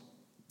was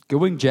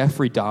going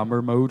Jeffrey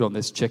Dahmer mode on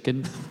this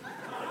chicken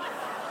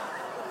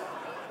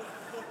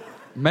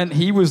meant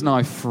he was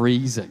now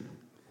freezing.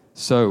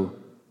 So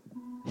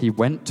he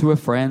went to a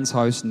friend's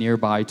house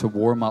nearby to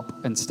warm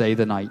up and stay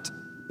the night.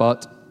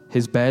 But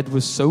his bed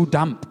was so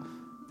damp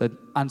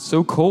and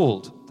so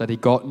cold that he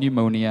got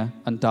pneumonia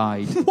and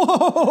died.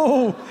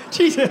 Whoa!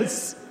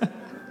 Jesus!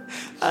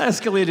 That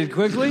escalated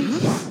quickly.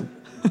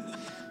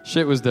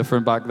 Shit was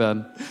different back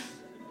then.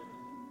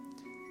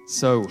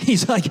 So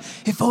he's like,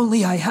 if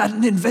only I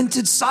hadn't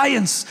invented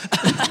science.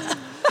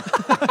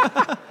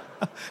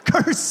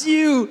 Curse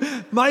you,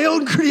 my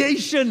own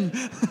creation.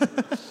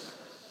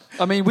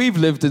 I mean, we've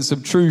lived in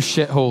some true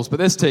shitholes, but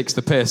this takes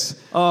the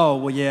piss. Oh,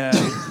 well, yeah.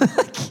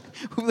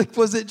 Like,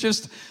 was it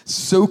just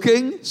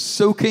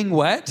soaking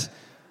wet?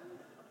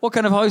 What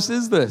kind of house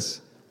is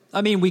this?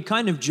 I mean, we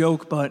kind of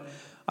joke, but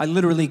I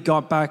literally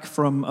got back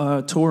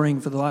from touring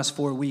for the last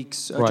 4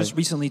 weeks, just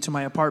recently to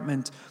my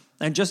apartment.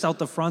 And just out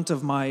the front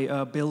of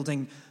my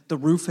building, the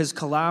roof has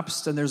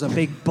collapsed, and there's a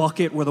big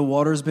bucket where the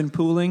water's been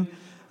pooling.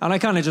 And I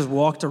kind of just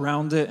walked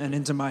around it and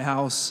into my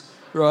house.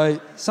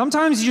 Right.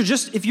 Sometimes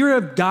if you're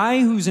a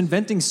guy who's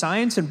inventing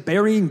science and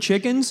burying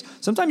chickens,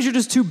 sometimes you're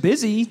just too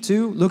busy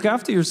to look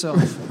after yourself.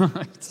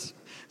 Right.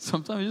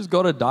 Sometimes you just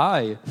gotta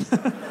die.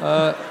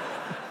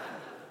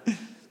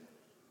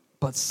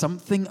 But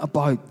something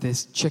about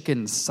this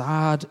chicken's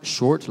sad,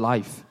 short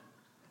life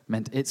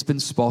meant it's been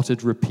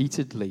spotted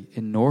repeatedly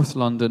in North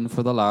London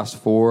for the last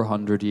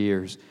 400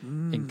 years,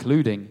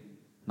 including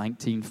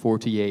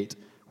 1948,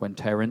 when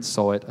Terence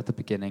saw it at the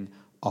beginning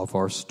of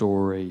our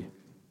story.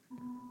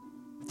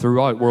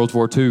 Throughout World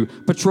War II,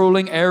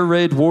 patrolling air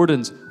raid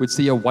wardens would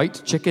see a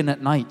white chicken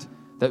at night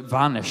that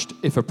vanished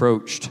if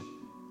approached.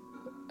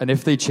 And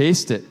if they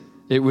chased it,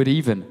 it would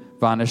even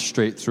vanish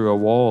straight through a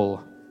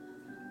wall.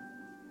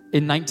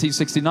 In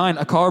 1969,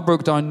 a car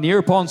broke down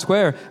near Pond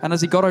Square, and as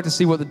he got out to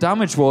see what the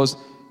damage was,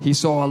 he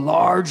saw a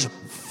large,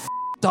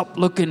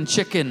 f***ed-up-looking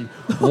chicken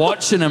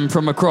watching him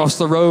from across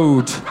the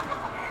road.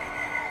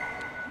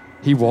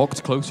 He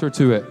walked closer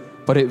to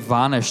it, but it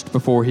vanished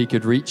before he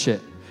could reach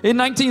it. In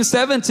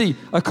 1970,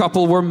 a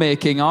couple were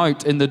making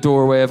out in the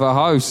doorway of a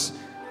house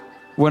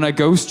when a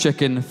ghost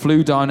chicken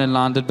flew down and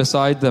landed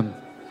beside them.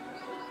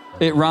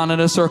 It ran in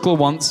a circle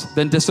once,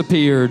 then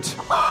disappeared.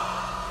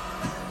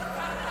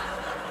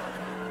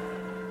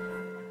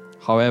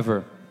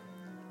 However,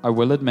 I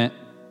will admit,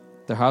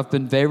 there have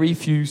been very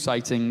few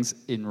sightings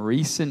in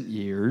recent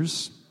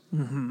years.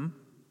 Mm-hmm.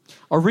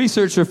 A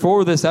researcher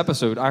for this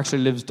episode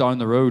actually lives down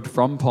the road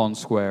from Pond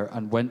Square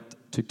and went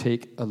to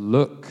take a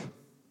look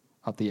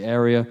at the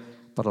area,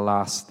 but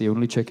alas, the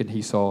only chicken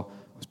he saw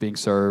was being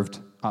served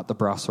at the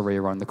brasserie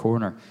around the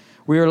corner.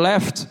 We are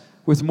left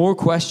with more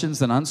questions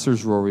than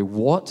answers, Rory.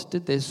 What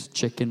did this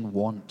chicken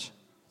want?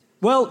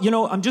 Well,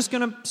 I'm just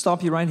going to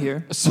stop you right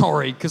here.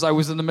 Sorry, because I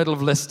was in the middle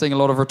of listing a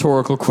lot of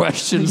rhetorical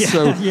questions,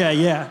 so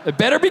Yeah. It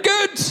better be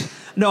good.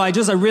 No, I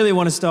really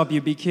want to stop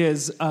you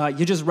because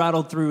you just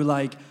rattled through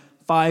like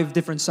 5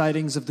 different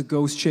sightings of the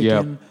ghost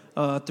chicken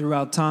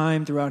throughout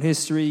time, throughout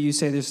history. You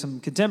say there's some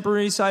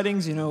contemporary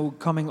sightings,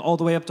 coming all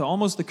the way up to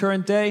almost the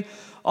current day.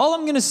 All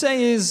I'm going to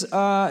say is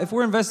if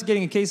we're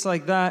investigating a case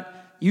like that,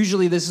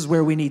 usually this is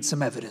where we need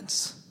some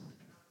evidence.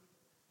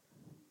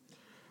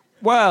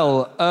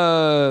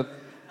 Well,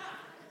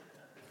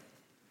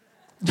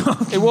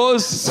 it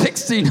was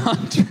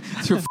 1600.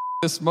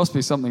 This must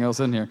be something else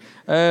in here.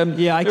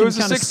 I can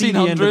kind of see the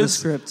end of the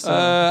script. So.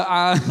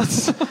 And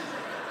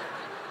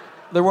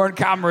there weren't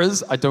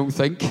cameras, I don't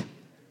think.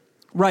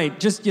 Right,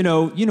 just, you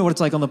know what it's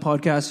like on the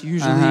podcast.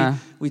 Usually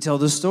we tell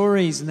the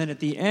stories, and then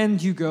at the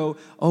end you go,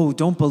 oh,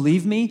 don't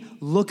believe me?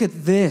 Look at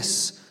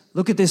this.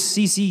 Look at this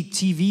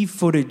CCTV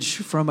footage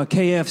from a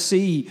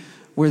KFC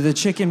where the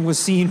chicken was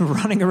seen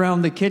running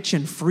around the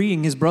kitchen,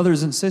 freeing his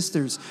brothers and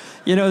sisters.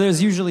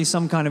 There's usually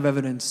some kind of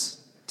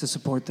evidence to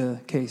support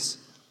the case.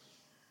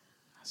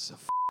 That's a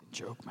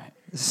joke, mate.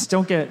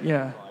 Don't get,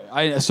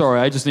 Sorry,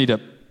 I just need a...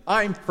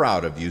 I'm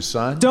proud of you,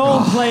 son.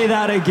 Don't play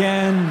that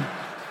again.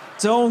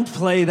 Don't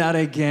play that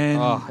again.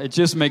 Oh, it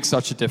just makes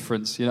such a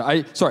difference.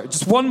 Sorry,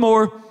 just one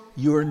more.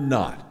 You're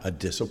not a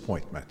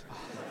disappointment.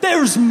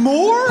 There's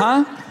more?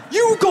 Huh?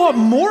 You got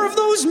more of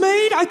those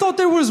made? I thought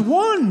there was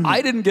one.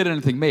 I didn't get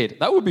anything made.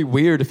 That would be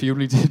weird if he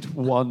only did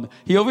one.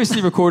 He obviously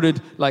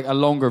recorded like a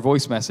longer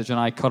voice message and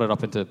I cut it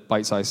up into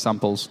bite-sized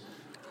samples.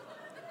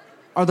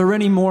 Are there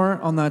any more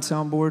on that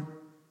soundboard?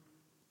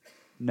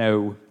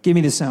 No. Give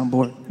me the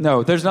soundboard.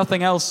 No, there's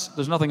nothing else.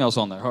 There's nothing else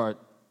on there. All right.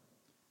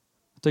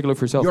 Take a look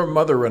for yourself. Your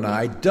mother and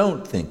I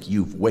don't think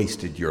you've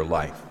wasted your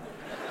life.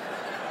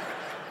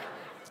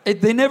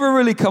 They never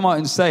really come out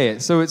and say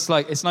it, so it's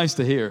nice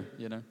to hear,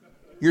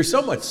 You're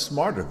so much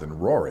smarter than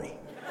Rory.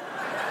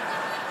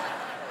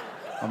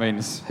 I mean,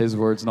 it's his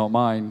words, not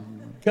mine.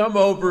 Come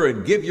over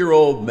and give your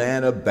old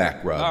man a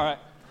back rub. All right.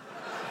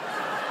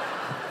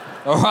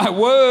 All right,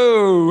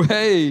 whoa,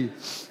 hey.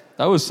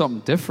 That was something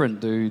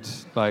different, dude.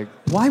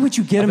 Why would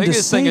you get him to say that? I think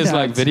this thing is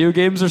like video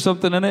games or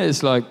something in it.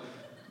 It's like...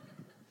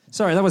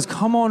 Sorry, that was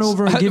come on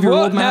over and give your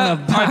old man a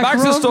back rub? Back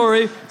to the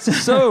story.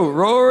 So,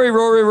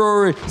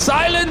 Rory.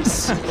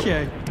 Silence!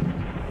 Okay.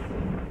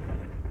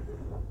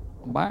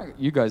 Back.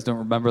 You guys don't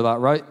remember that,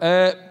 right?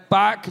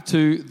 Back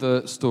to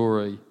the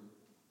story.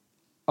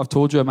 I've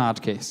told you a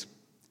mad case.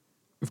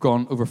 We've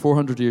gone over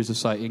 400 years of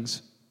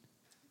sightings.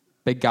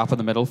 Big gap in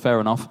the middle, fair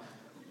enough.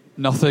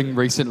 Nothing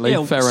recently,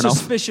 fair enough.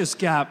 Suspicious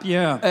gap,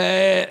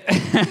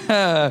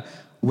 yeah.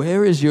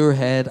 Where is your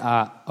head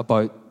at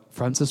about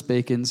Francis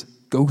Bacon's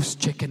Ghost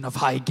Chicken of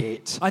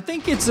Highgate? I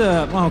think it's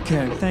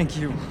okay, thank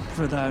you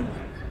for that.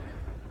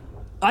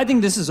 I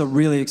think this is a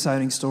really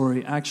exciting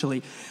story,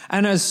 actually.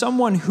 And as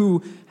someone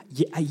who,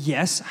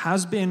 yes,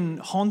 has been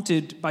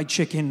haunted by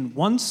chicken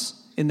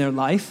once in their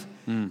life,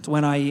 it's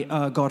when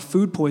I got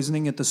food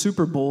poisoning at the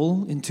Super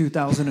Bowl in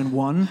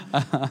 2001.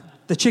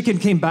 The chicken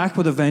came back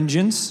with a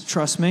vengeance,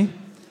 trust me.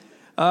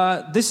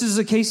 This is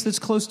a case that's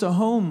close to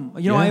home.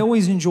 I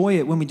always enjoy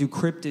it when we do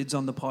cryptids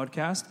on the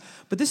podcast,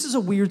 but this is a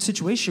weird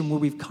situation where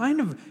we've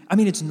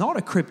it's not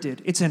a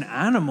cryptid, it's an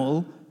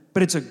animal,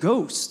 but it's a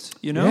ghost,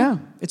 Yeah.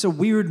 It's a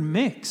weird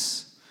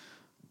mix.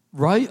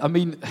 Right? I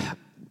mean,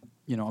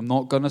 I'm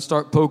not going to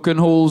start poking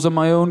holes in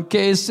my own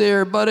case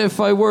here, but if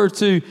I were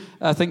to,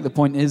 I think the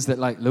point is that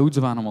loads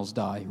of animals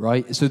die,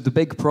 right? So the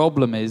big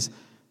problem is,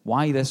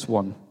 why this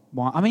one?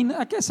 Why? I mean,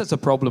 I guess that's a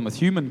problem with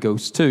human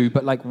ghosts too,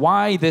 but like,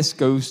 why this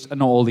ghost and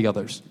not all the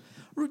others?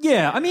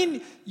 Yeah, I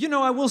mean,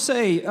 I will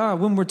say,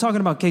 when we're talking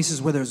about cases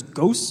where there's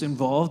ghosts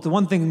involved, the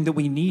one thing that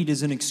we need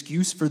is an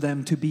excuse for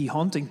them to be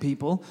haunting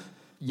people.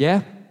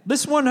 Yeah.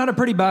 This one had a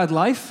pretty bad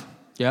life.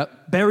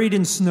 Yep. Buried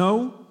in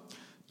snow.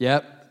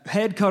 Yep.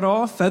 Head cut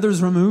off,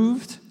 feathers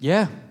removed.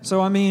 Yeah.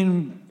 So, I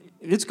mean,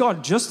 it's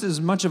got just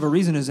as much of a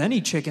reason as any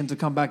chicken to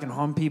come back and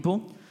haunt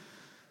people.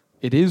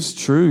 It is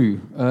true.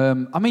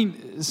 I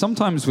mean,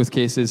 sometimes with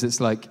cases, it's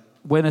like,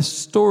 when a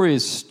story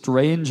is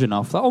strange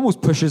enough, that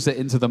almost pushes it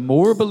into the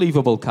more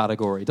believable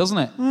category, doesn't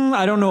it?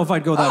 I don't know if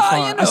I'd go that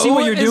far. You know, I see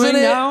what you're doing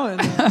it? now.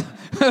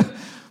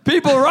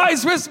 People,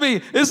 rise with me.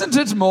 Isn't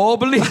it more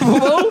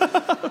believable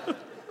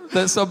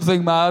that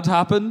something mad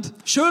happened?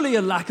 Surely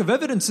a lack of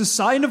evidence is a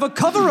sign of a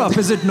cover-up,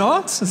 is it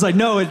not? It's like,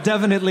 no, it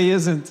definitely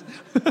isn't.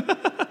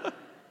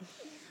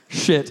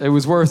 Shit, it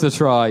was worth a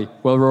try.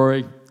 Well,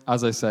 Rory,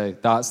 as I say,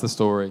 that's the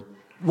story.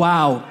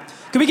 Wow.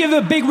 Can we give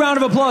a big round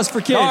of applause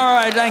for Kit? All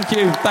right, thank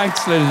you.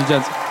 Thanks, ladies and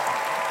gents.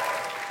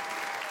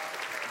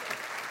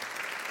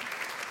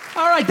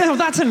 All right,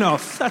 that's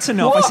enough. That's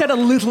enough. What? I said a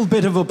little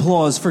bit of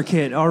applause for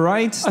Kit, all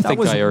right? I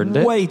think I earned it. That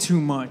was way too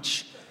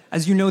much.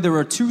 As you know, there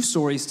are 2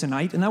 stories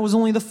tonight, and that was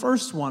only the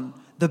first one.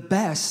 The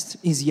best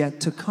is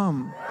yet to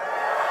come.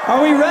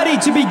 Are we ready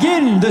to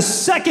begin the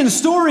second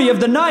story of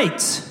the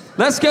night?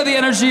 Let's get the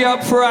energy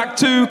up for Act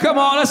 2. Come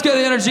on, let's get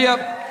the energy up.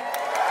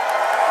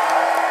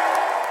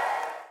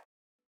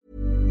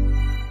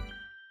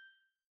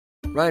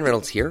 Ryan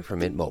Reynolds here from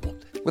Mint Mobile.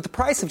 With the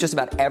price of just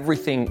about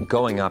everything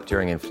going up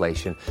during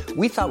inflation,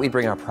 we thought we'd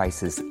bring our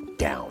prices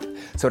down.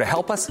 So to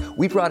help us,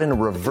 we brought in a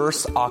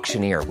reverse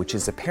auctioneer, which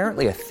is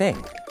apparently a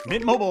thing.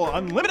 Mint Mobile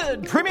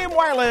Unlimited Premium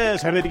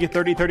Wireless. How to get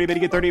 30, 30, bit to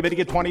get 30, bit to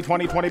get 20,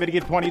 20, 20, bit to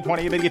get 20,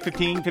 20, bit to get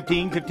 15,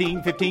 15,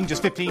 15, 15,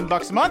 just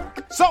 $15 a month?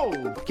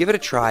 Sold! Give it a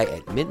try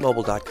at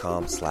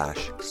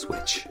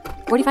mintmobile.com/switch.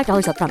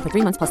 $45 up front for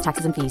 3 months plus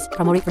taxes and fees.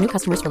 Promo rate for new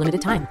customers for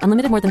limited time.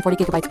 Unlimited more than 40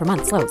 gigabytes per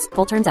month. Slows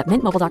full terms at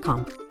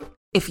mintmobile.com.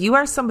 If you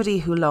are somebody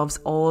who loves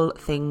all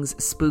things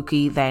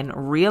spooky, then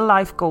Real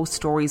Life Ghost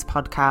Stories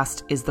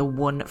podcast is the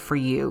one for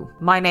you.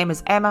 My name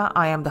is Emma.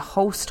 I am the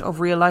host of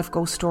Real Life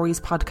Ghost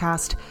Stories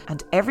podcast,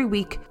 and every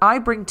week I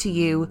bring to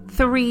you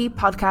 3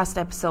 podcast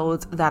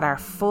episodes that are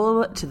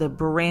full to the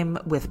brim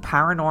with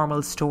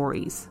paranormal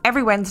stories.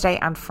 Every Wednesday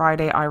and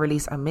Friday I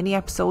release a mini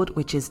episode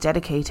which is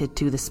dedicated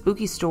to the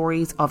spooky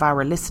stories of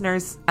our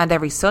listeners, and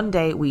every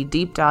Sunday we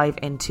deep dive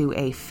into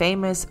a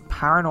famous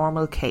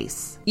paranormal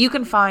case. You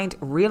can find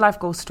Real Life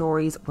Ghost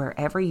Stories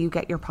wherever you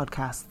get your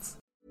podcasts.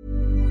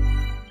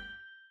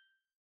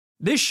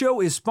 This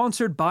show is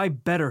sponsored by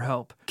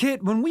BetterHelp.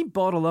 Kit, when we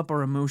bottle up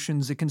our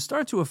emotions, it can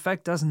start to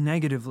affect us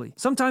negatively.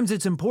 Sometimes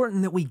it's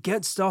important that we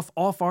get stuff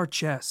off our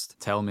chest.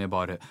 Tell me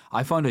about it.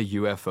 I found a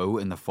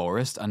UFO in the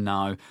forest, and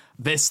now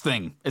this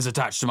thing is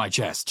attached to my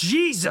chest.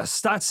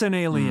 Jesus, that's an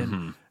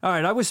alien. All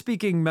right, I was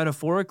speaking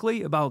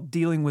metaphorically about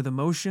dealing with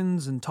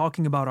emotions and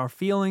talking about our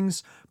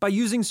feelings by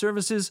using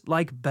services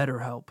like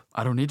BetterHelp.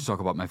 I don't need to talk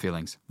about my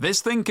feelings.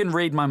 This thing can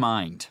read my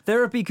mind.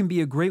 Therapy can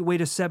be a great way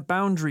to set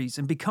boundaries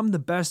and become the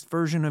best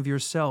version of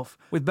yourself.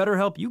 With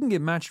BetterHelp, you can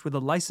get matched with a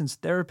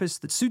licensed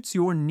therapist that suits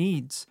your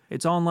needs.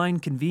 It's online,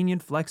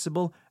 convenient,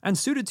 flexible, and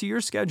suited to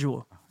your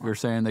schedule. You're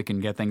saying they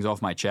can get things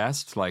off my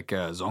chest, like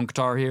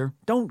Zonktar here?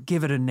 Don't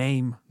give it a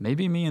name.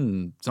 Maybe me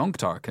and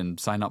Zonktar can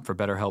sign up for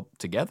BetterHelp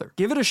together.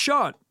 Give it a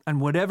shot,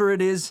 and whatever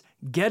it is,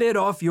 get it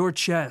off your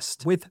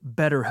chest with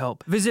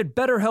BetterHelp. Visit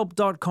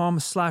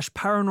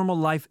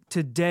betterhelp.com/paranormallife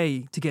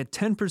today to get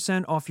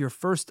 10% off your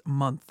first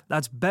month.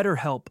 That's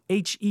BetterHelp,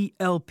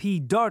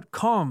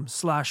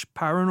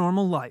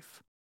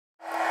 HELP.com/paranormallife.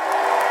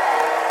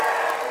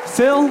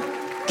 Phil,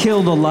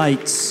 kill the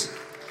lights.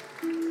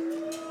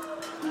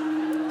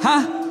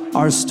 Huh?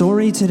 Our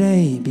story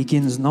today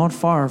begins not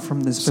far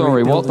from this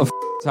Sorry, very what the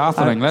building. is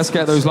happening? Let's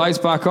get those lights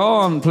back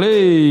on,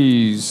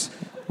 please.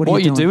 What are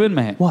you doing,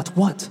 mate? What?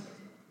 I'm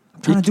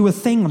trying to do a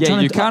thing. Yeah,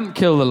 you can't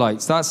kill the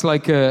lights. That's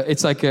like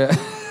it's like a...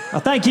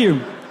 Thank you.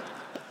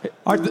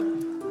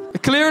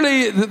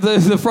 Clearly,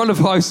 the front of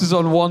house is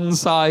on one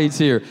side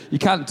here. You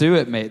can't do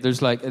it, mate.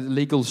 There's like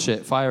illegal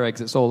shit, fire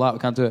exits, all that. We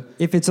can't do it.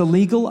 If it's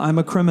illegal, I'm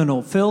a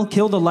criminal. Phil,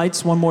 kill the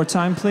lights one more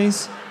time,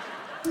 please.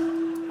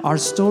 Our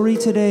story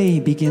today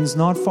begins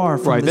not far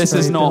from Right, this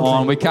is not building.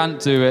 on. We can't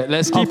do it.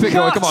 Let's keep it going.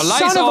 God, Come on,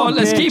 lights son of a on.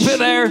 Let's keep bitch. it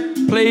there,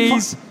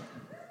 please.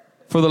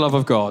 For the love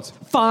of God.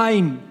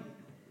 Fine.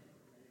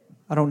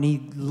 I don't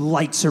need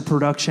lights or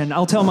production.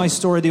 I'll tell my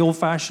story the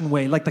old-fashioned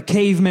way, like the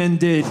cavemen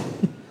did,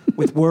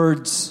 with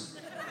words.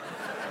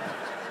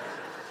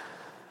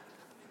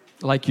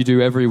 Like you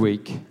do every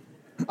week.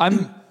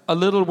 I'm a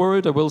little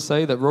worried, I will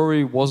say, that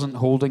Rory wasn't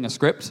holding a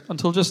script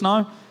until just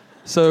now.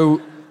 So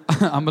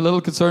I'm a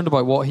little concerned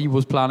about what he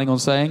was planning on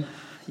saying.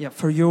 Yeah,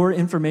 for your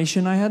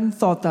information, I hadn't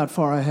thought that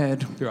far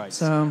ahead. Right.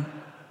 So,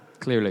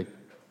 Clearly.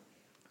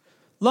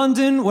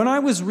 London, when I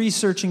was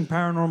researching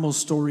paranormal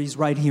stories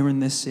right here in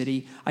this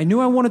city, I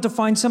knew I wanted to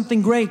find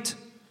something great.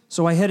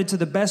 So I headed to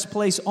the best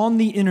place on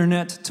the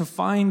internet to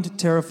find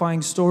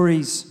terrifying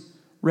stories,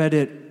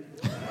 Reddit.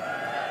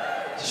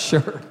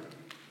 Sure.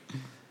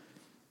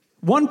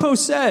 One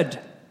post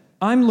said,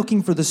 I'm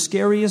looking for the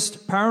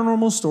scariest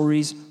paranormal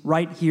stories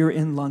right here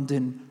in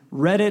London.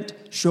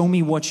 Reddit, show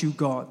me what you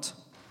got.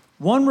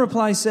 One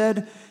reply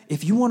said,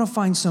 if you want to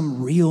find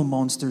some real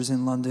monsters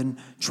in London,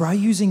 try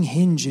using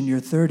Hinge in your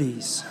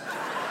 30s.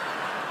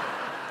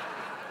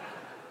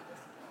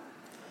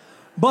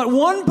 But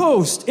one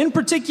post in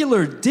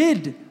particular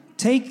did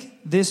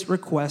take this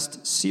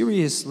request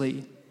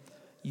seriously.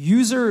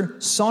 User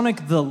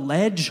Sonic the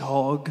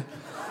Ledgehog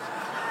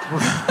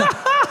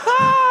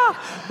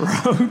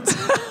wrote,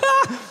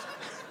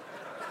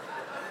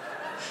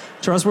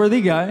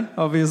 trustworthy guy,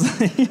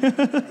 obviously,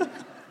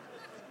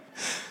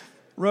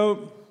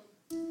 wrote,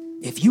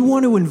 if you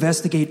want to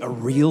investigate a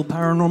real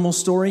paranormal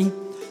story,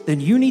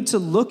 then you need to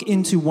look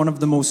into one of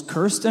the most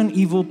cursed and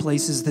evil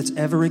places that's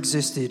ever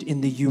existed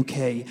in the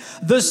UK.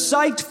 The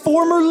site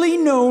formerly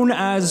known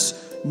as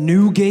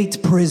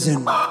Newgate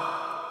Prison.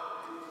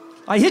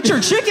 I hit your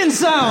chicken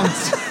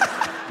sounds!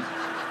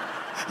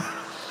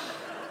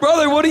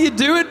 Brother, what are you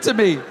doing to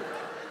me?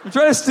 You're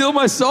trying to steal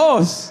my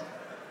sauce.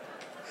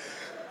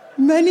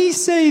 Many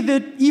say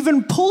that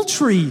even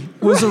poultry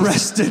was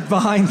arrested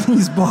behind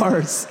these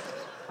bars.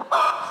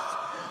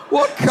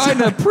 What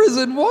kind of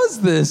prison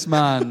was this,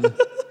 man?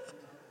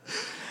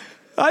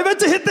 I meant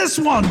to hit this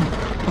one!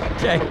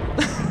 Okay.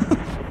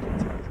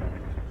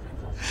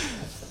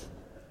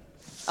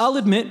 I'll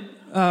admit,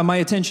 my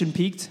attention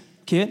peaked,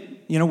 Kit.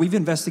 You know, we've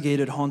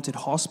investigated haunted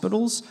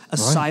hospitals,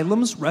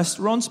 asylums,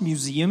 restaurants,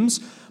 museums,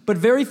 but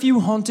very few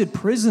haunted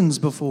prisons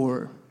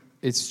before.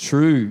 It's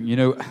true. You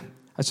know,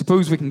 I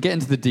suppose we can get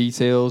into the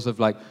details of,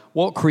 like,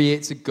 what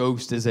creates a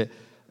ghost? Is it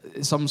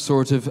some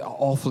sort of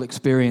awful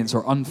experience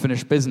or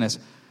unfinished business?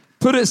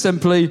 Put it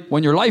simply,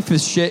 when your life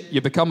is shit,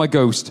 you become a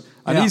ghost.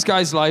 And these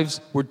guys' lives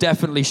were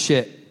definitely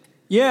shit.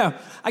 Yeah,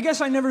 I guess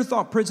I never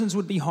thought prisons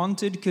would be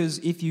haunted, because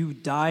if you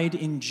died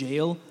in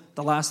jail,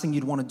 the last thing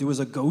you'd want to do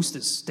as a ghost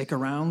is stick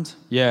around.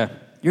 Yeah.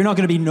 You're not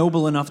going to be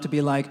noble enough to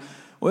be like,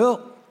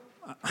 well,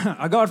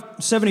 I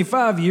got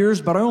 75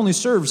 years, but I only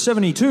served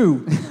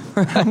 72.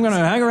 I'm going to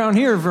hang around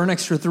here for an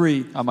extra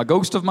 3. I'm a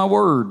ghost of my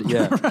word,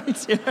 yeah.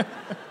 Right, yeah.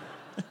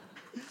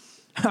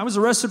 I was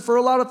arrested for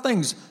a lot of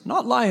things.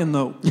 Not lying,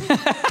 though.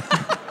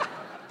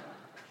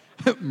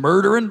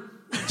 Murdering,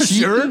 cheating.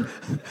 Sure.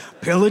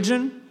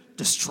 Pillaging,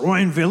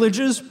 destroying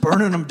villages,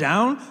 burning them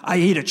down. I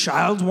ate a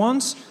child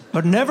once,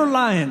 but never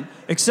lying,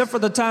 except for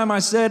the time I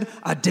said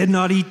I did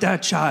not eat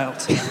that child.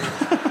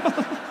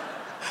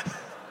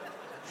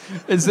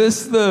 Is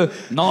this the,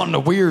 not in a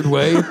weird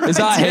way, is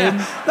that him?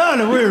 Not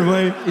in a weird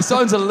way. He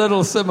sounds a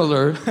little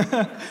similar.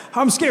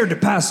 I'm scared to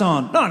pass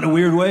on. Not in a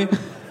weird way.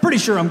 Pretty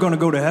sure I'm going to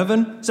go to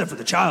heaven, except for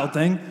the child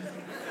thing.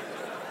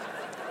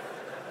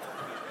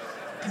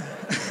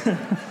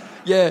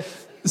 Yeah,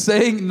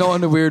 saying not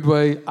in a weird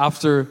way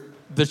after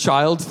the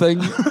child thing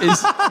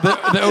is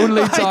the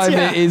only time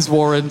it is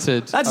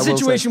warranted. That's a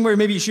situation where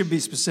maybe you should be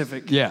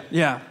specific. Yeah.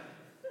 Yeah.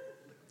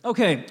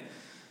 Okay.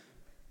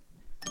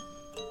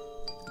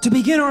 To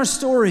begin our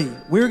story,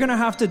 we're going to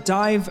have to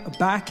dive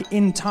back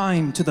in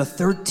time to the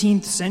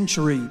 13th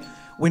century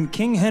when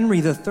King Henry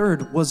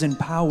III was in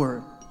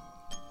power.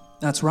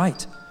 That's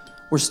right.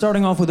 We're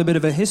starting off with a bit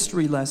of a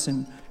history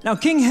lesson. Now,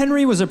 King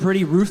Henry was a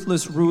pretty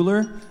ruthless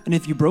ruler, and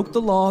if you broke the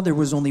law, there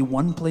was only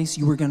one place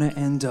you were going to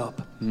end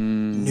up.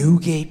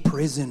 Newgate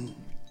Prison.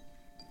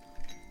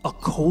 A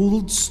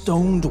cold,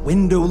 stoned,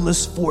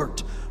 windowless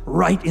fort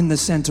right in the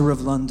center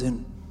of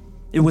London.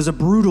 It was a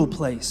brutal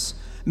place,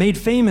 made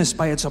famous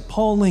by its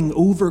appalling,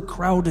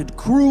 overcrowded,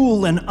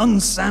 cruel, and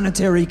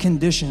unsanitary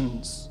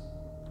conditions.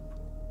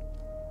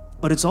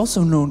 But it's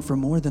also known for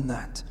more than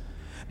that,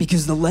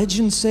 because the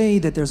legends say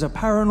that there's a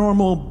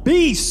paranormal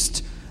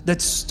beast that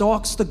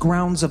stalks the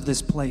grounds of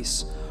this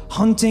place,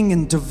 hunting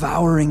and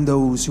devouring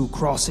those who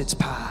cross its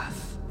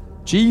path.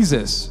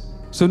 Jesus.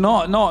 So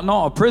not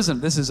a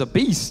prison, this is a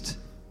beast.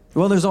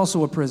 Well, there's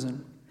also a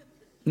prison.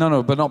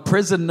 No, but not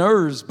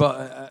prisoners,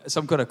 but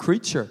some kind of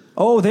creature.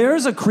 Oh,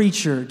 there's a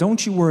creature,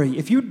 don't you worry.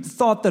 If you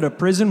thought that a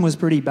prison was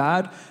pretty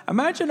bad,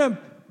 imagine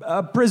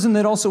a prison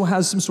that also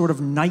has some sort of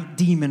night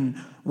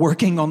demon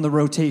working on the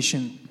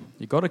rotation.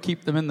 You got to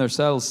keep them in their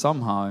cells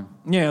somehow.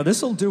 Yeah,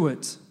 this'll do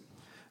it.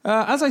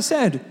 As I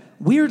said,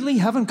 weirdly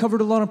haven't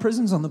covered a lot of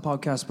prisons on the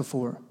podcast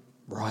before.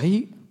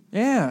 Right?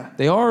 Yeah.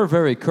 They are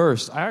very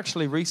cursed. I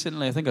actually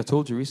recently, I think I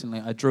told you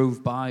recently, I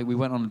drove by, we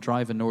went on a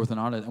drive in Northern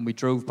Ireland and we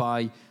drove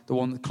by the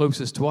one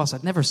closest to us.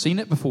 I'd never seen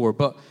it before,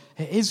 but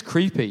it is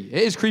creepy.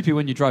 It is creepy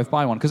when you drive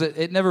by one because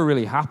it never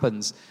really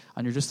happens.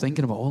 And you're just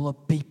thinking about all the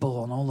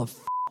people and all the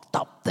f***ed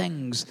up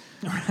things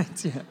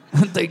Right, yeah.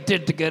 they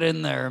did to get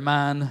in there,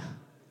 man.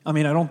 I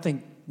mean, I don't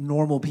think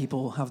normal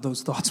people have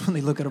those thoughts when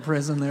they look at a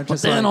prison. They're But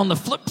just then like, on the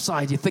flip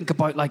side, you think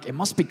about, like, it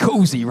must be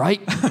cozy,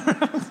 right?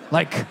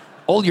 Like,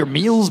 all your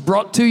meals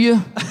brought to you.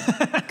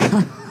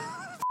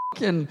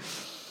 Fucking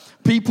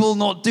people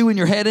not doing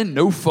your head in.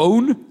 No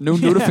phone, no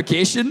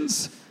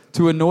notifications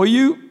to annoy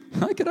you.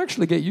 I could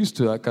actually get used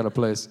to that kind of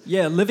place.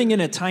 yeah, living in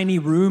a tiny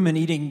room and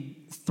eating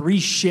 3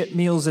 shit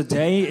meals a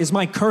day is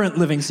my current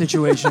living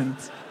situation.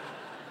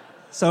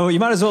 So you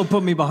might as well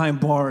put me behind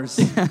bars.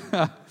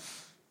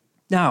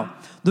 Now,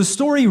 the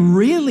story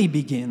really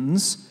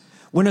begins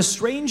when a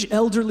strange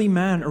elderly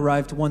man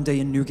arrived one day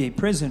in Newgate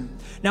Prison.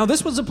 Now,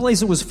 this was a place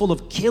that was full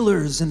of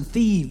killers and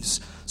thieves,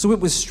 so it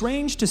was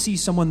strange to see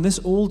someone this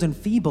old and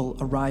feeble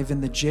arrive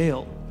in the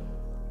jail.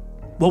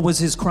 What was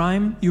his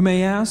crime, you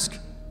may ask?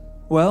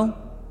 Well,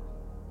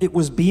 it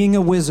was being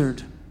a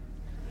wizard.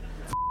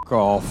 F***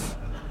 off.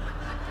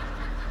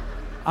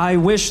 I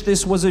wish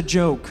this was a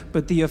joke,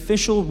 but the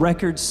official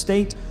records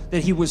state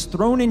that he was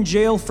thrown in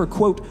jail for,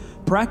 quote,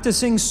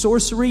 practicing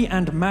sorcery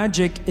and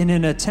magic in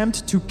an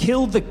attempt to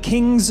kill the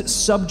king's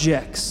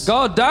subjects.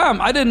 God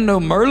damn, I didn't know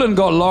Merlin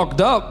got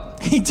locked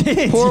up. He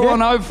did. Pour yeah.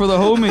 one out for the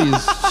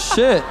homies.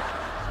 Shit.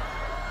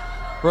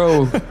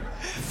 Bro,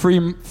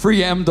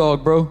 free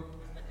M-Dog, bro.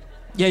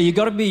 Yeah, you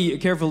gotta be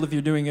careful if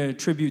you're doing a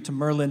tribute to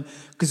Merlin,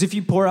 because if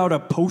you pour out a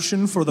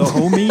potion for the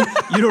homie,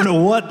 you don't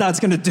know what that's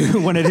gonna do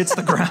when it hits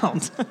the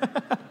ground.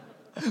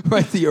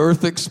 Right, the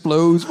earth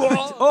explodes.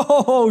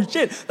 Oh,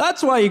 shit.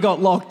 That's why he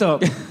got locked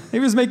up. He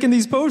was making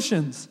these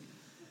potions.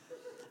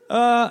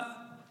 The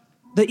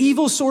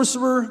evil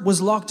sorcerer was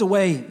locked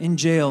away in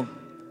jail,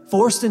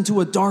 forced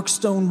into a dark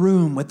stone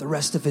room with the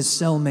rest of his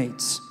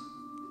cellmates.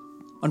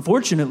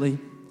 Unfortunately,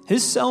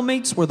 his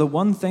cellmates were the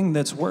one thing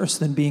that's worse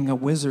than being a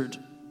wizard.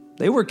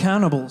 They were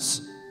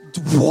cannibals.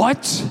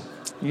 What?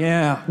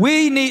 Yeah.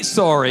 We need...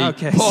 Sorry.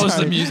 Okay, Pause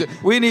sorry. the music.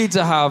 We need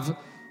to have...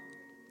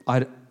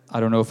 I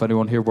don't know if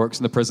anyone here works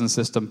in the prison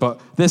system, but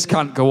this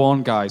can't go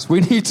on, guys.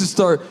 We need to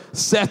start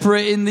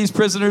separating these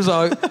prisoners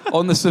out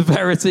on the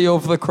severity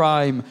of the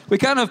crime. We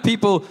can't have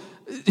people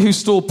who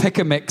stole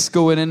pick-a-mix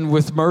going in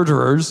with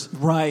murderers.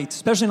 Right,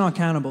 especially not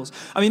cannibals.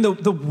 I mean,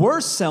 the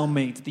worst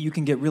cellmate that you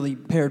can get really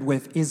paired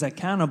with is a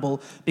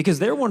cannibal, because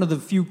they're one of the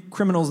few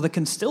criminals that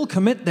can still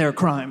commit their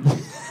crime.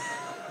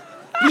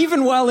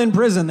 Even while in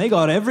prison, they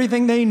got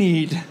everything they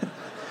need.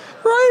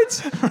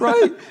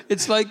 Right.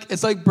 It's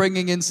like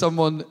bringing in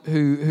someone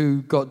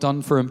who got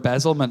done for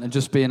embezzlement and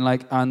just being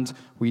like, and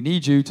we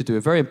need you to do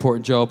a very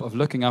important job of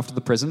looking after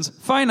the prison's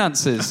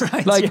finances.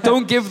 Right, yeah.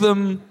 Don't give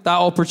them that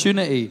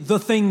opportunity. The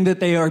thing that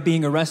they are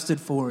being arrested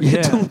for. Yeah.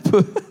 Yeah. Don't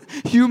put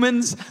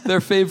humans,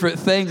 their favorite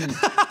thing.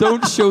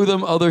 Don't show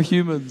them other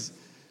humans.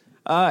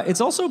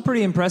 It's also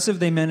pretty impressive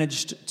they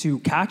managed to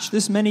catch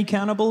this many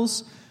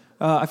cannibals.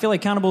 I feel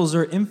like cannibals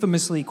are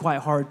infamously quite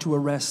hard to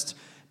arrest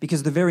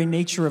because the very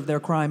nature of their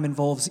crime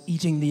involves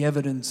eating the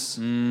evidence.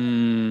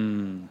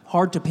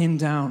 Hard to pin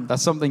down.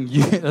 That's something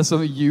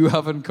you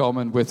have in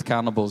common with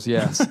cannibals,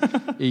 yes.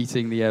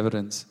 Eating the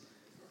evidence.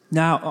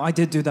 Now, I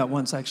did do that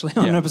once, actually,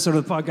 on an episode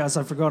of the podcast.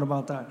 I forgot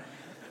about that.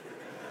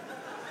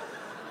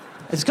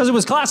 It's because it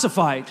was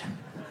classified.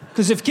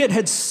 Because if Kit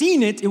had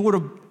seen it, it would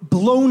have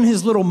blown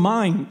his little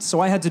mind.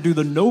 So I had to do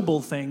the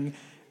noble thing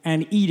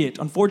and eat it.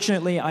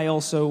 Unfortunately, I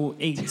also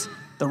ate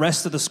the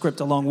rest of the script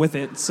along with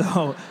it.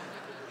 So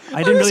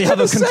I didn't really have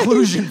a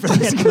conclusion for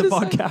the end of the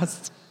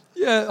podcast.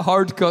 Yeah,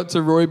 hard cut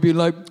to Roy being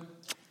like,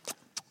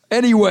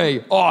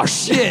 anyway, oh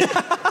shit.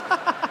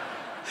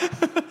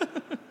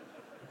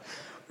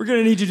 We're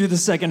going to need you to do the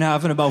second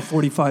half in about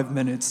 45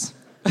 minutes.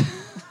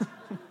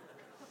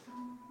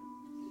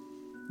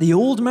 The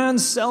old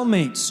man's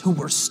cellmates, who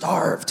were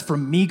starved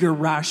from meager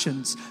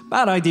rations,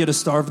 bad idea to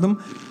starve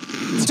them,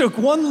 took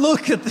one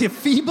look at the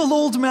feeble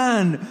old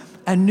man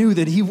and knew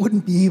that he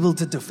wouldn't be able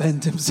to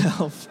defend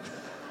himself.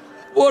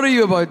 What are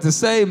you about to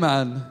say,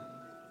 man?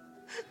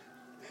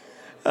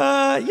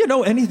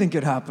 Anything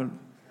could happen.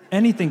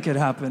 Anything could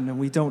happen, and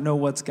we don't know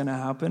what's going to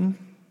happen.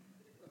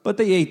 But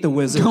they ate the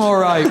wizard. All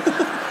right.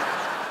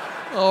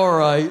 All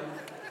right.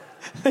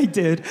 They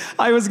did.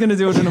 I was going to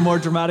do it in a more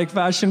dramatic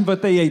fashion,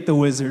 but they ate the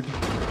wizard.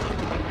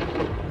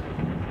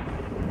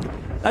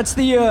 That's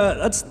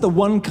the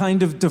one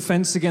kind of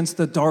defense against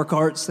the dark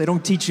arts they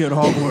don't teach you at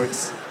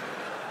Hogwarts.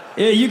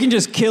 Yeah, you can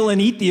just kill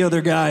and eat the other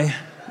guy.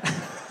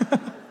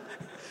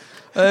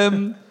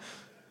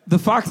 The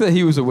fact that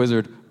he was a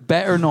wizard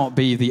better not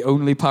be the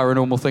only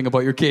paranormal thing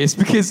about your case,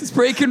 because it's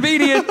pretty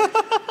convenient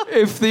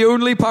if the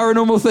only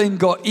paranormal thing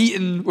got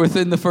eaten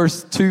within the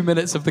first 2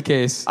 minutes of the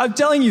case. I'm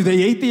telling you,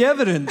 they ate the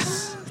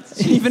evidence,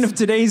 even of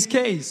today's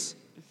case.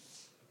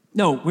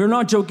 No, we're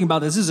not joking about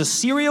this. This is a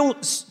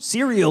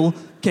serial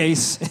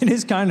case. It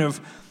is kind of.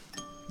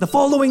 The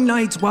following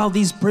night, while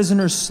these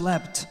prisoners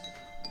slept,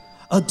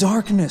 a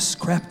darkness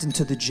crept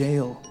into the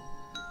jail.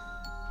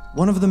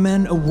 One of the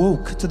men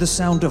awoke to the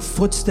sound of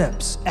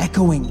footsteps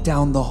echoing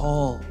down the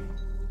hall.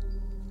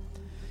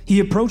 He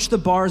approached the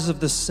bars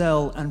of the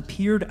cell and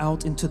peered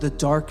out into the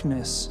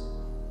darkness.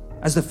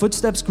 As the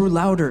footsteps grew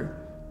louder,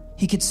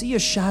 he could see a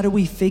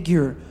shadowy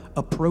figure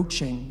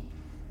approaching.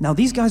 Now,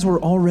 these guys were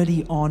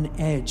already on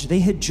edge. They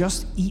had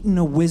just eaten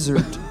a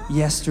wizard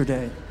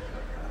yesterday.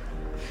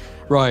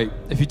 Right,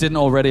 if you didn't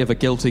already have a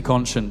guilty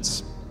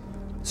conscience.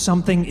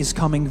 Something is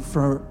coming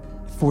for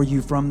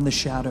you from the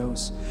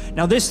shadows.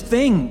 Now, this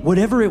thing,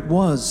 whatever it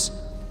was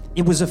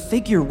a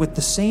figure with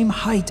the same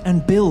height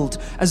and build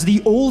as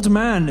the old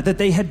man that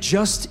they had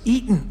just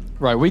eaten.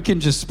 Right, we can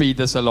just speed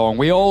this along.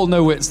 We all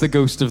know it's the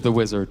ghost of the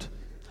wizard.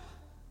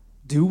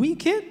 Do we,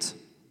 Kit?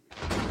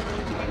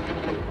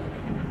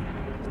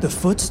 The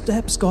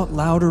footsteps got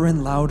louder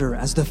and louder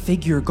as the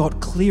figure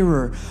got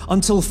clearer,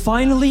 until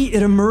finally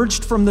it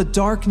emerged from the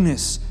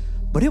darkness.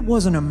 But it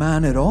wasn't a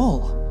man at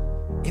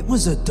all. It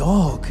was a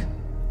dog.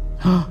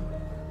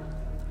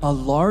 A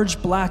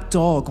large black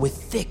dog with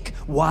thick,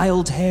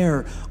 wild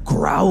hair,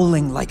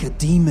 growling like a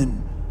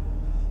demon.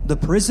 The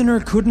prisoner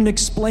couldn't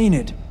explain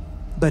it,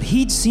 but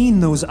he'd seen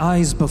those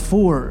eyes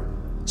before,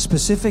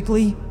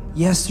 specifically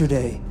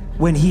yesterday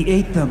when he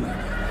ate them.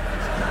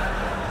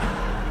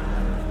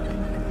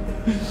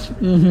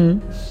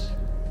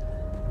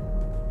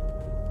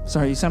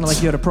 Sorry, you sounded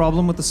like you had a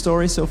problem with the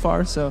story so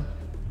far, so...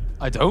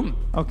 I don't.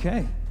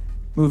 Okay.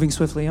 Moving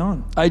swiftly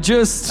on. I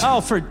just...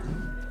 Oh, for...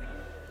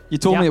 You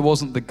told Yeah. me it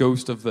wasn't the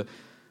ghost of the...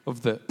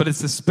 But it's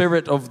the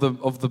spirit of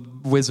the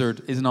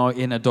wizard is now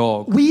in a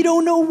dog. We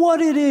don't know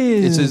what it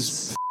is. It's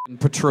his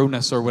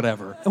Patronus or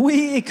whatever.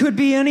 It could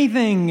be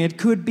anything. It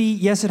could be,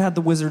 yes, it had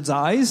the wizard's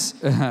eyes.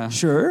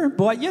 Sure.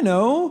 But, you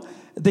know,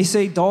 they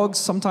say dogs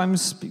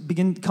sometimes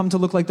come to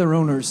look like their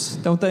owners,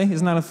 don't they?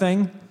 Isn't that a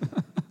thing?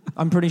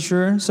 I'm pretty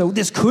sure. So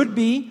this could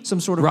be some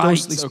sort of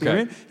ghostly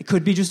spirit. Okay. It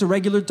could be just a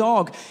regular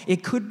dog.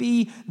 It could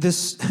be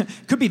this,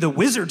 could be the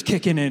wizard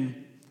kicking in.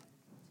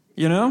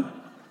 You know?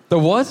 The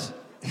what?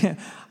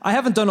 I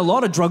haven't done a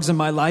lot of drugs in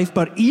my life,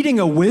 but eating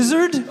a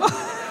wizard,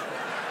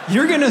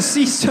 you're gonna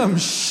see some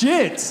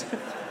shit.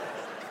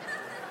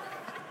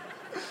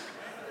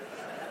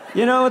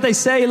 You know what they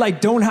say, like,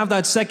 don't have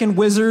that second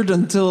wizard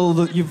until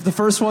the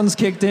first one's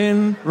kicked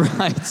in.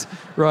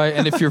 Right.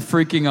 And if you're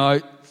freaking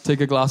out,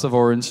 take a glass of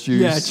orange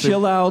juice. Yeah,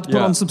 chill out, put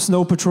on some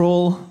Snow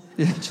Patrol.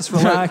 Yeah, just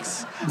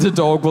relax. The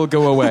dog will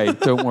go away,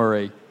 don't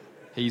worry.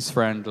 He's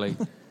friendly.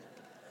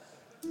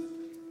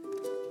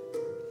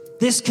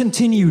 This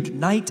continued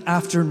night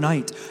after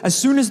night. As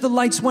soon as the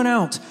lights went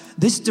out,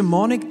 this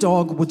demonic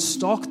dog would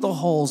stalk the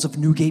halls of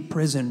Newgate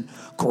Prison,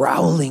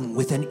 growling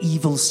with an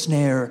evil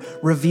snare,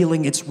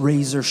 revealing its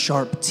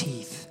razor-sharp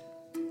teeth.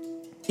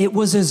 It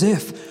was as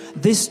if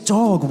this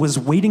dog was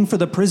waiting for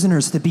the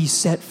prisoners to be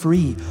set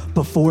free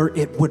before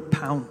it would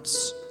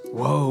pounce.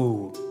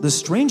 Whoa. The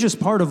strangest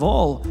part of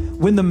all,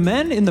 when the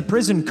men in the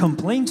prison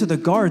complained to the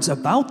guards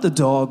about the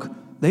dog,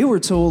 they were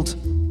told,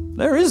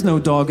 there is no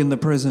dog in the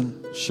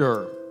prison.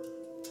 Sure.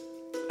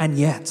 And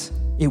yet,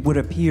 it would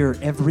appear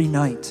every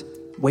night,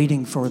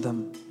 waiting for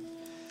them.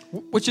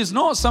 Which is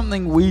not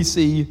something we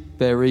see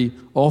very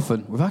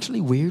often. We've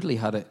actually weirdly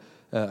had it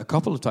a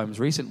couple of times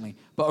recently.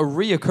 But a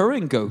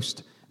reoccurring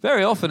ghost,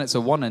 very often it's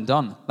a one and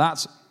done.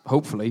 That's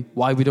hopefully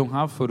why we don't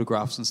have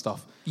photographs and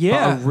stuff.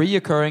 Yeah. But a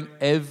reoccurring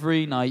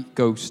every night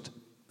ghost.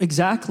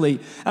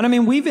 Exactly. And I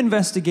mean, we've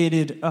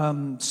investigated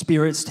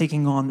spirits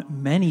taking on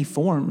many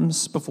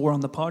forms before on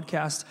the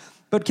podcast.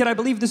 But can I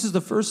believe this is the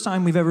first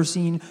time we've ever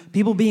seen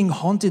people being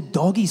haunted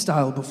doggy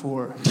style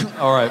before?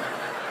 All right.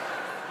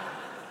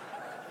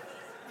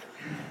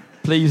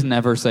 Please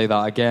never say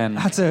that again.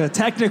 That's a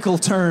technical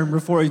term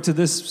referring to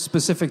this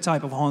specific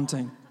type of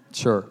haunting.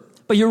 Sure.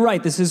 But you're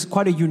right, this is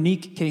quite a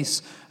unique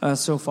case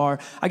so far.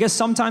 I guess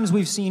sometimes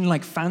we've seen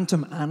like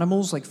phantom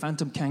animals, like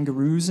phantom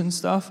kangaroos and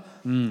stuff.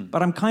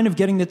 But I'm kind of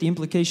getting that the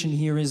implication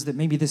here is that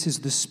maybe this is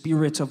the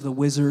spirit of the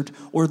wizard,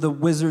 or the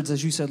wizard's,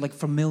 as you said, like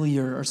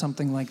familiar or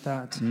something like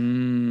that.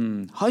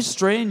 How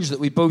strange that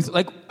we both,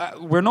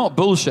 we're not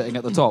bullshitting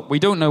at the top. We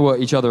don't know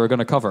what each other are going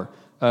to cover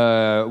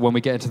when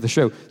we get into the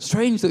show.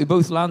 Strange that we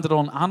both landed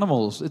on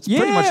animals. It's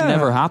pretty much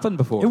never happened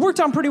before. It worked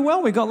out pretty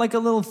well. We got like a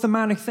little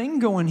thematic thing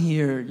going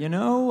here, you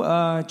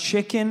know?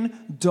 Chicken,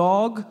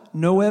 dog,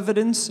 no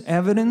evidence.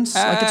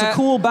 Like it's a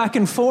cool back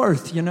and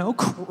forth, you know?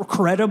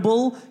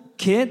 Credible,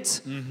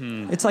 kit.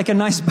 It's like a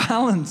nice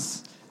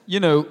balance. You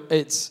know,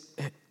 it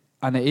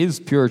is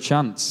pure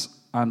chance.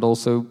 And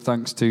also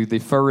thanks to the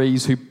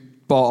furries who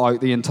bought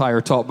out the entire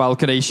top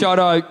balcony. Shout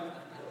out.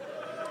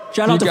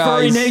 Shout out to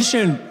Furry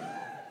Nation.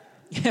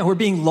 Yeah, we're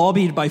being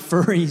lobbied by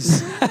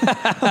furries on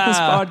this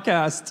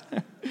podcast.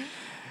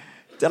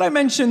 Did I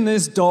mention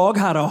this dog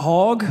had a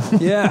hog?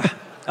 Yeah,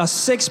 a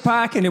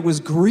six-pack and it was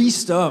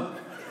greased up.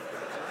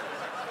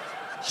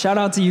 Shout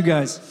out to you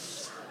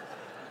guys.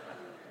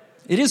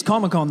 It is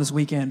Comic-Con this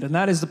weekend, and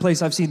that is the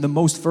place I've seen the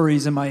most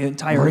furries in my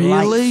entire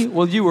life. Really?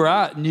 Well, you were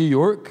at New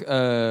York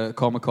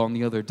Comic-Con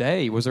the other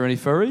day. Was there any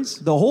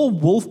furries? The whole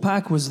wolf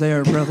pack was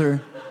there,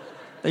 brother.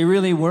 They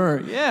really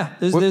were. Yeah,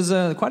 there's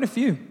quite a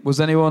few.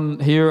 Was anyone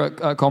here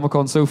at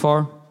Comic-Con so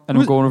far?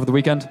 Anyone going over the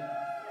weekend?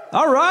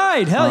 All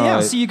right. Hell All yeah. I'll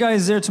right. see you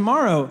guys there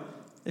tomorrow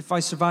if I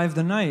survive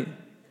the night.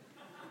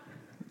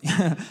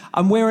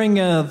 I'm wearing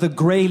the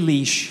gray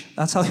leash.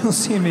 That's how you'll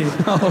see me.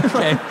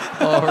 Okay.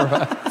 All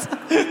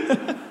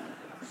right.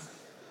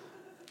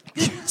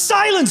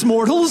 Silence,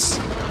 mortals!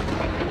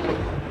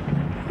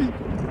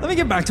 Let me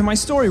get back to my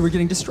story. We're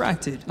getting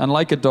distracted. And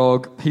like a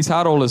dog, he's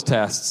had all his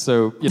tests,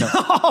 so, you know.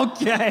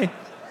 Okay.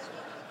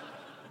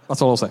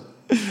 That's all I'll say.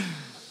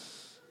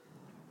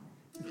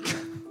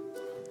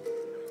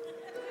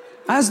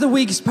 As the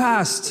weeks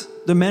passed,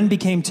 the men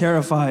became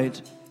terrified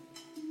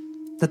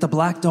that the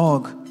black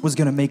dog was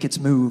going to make its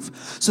move.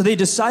 So they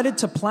decided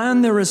to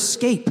plan their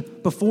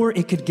escape before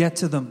it could get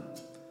to them.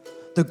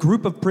 The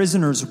group of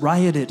prisoners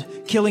rioted,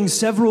 killing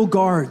several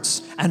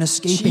guards and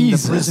escaping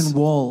Jesus. the prison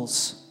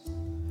walls.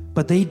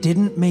 But they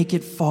didn't make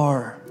it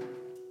far.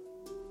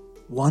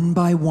 One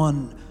by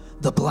one,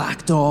 the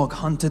black dog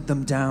hunted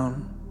them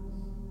down.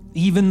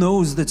 Even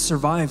those that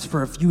survived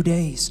for a few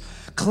days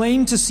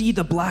claimed to see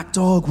the black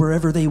dog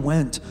wherever they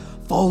went,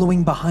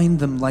 following behind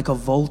them like a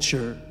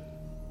vulture.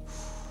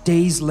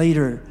 Days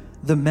later,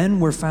 the men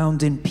were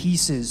found in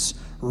pieces,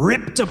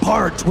 ripped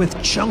apart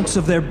with chunks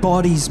of their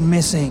bodies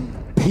missing.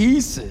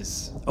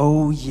 Pieces.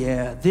 Oh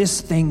yeah,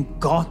 this thing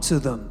got to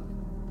them.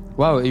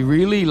 Wow, he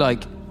really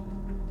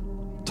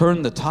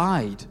turned the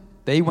tide.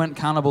 They went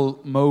cannibal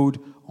mode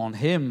on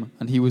him,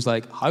 and he was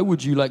like, how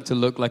would you like to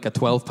look like a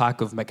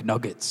 12-pack of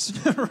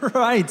McNuggets?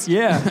 Right,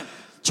 yeah.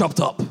 Chopped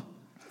up.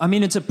 I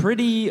mean, it's a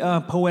pretty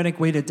poetic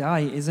way to die,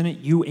 isn't it?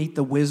 You ate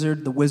the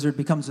wizard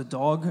becomes a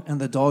dog, and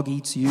the dog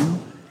eats you.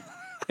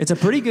 It's a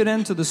pretty good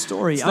end to the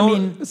story.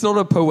 It's not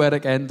a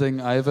poetic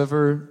ending I've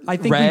ever I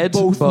think read.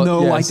 we both but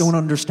know yes. I don't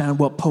understand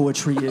what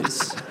poetry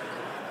is.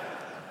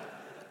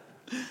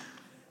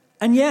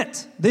 And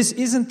yet, this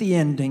isn't the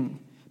ending,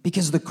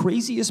 because the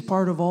craziest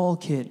part of all,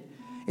 Kit,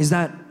 is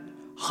that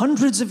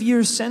hundreds of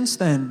years since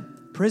then,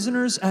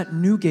 prisoners at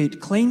Newgate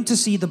claimed to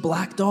see the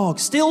black dog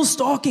still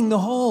stalking the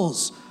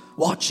halls,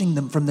 watching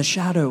them from the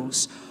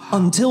shadows,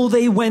 until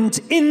they went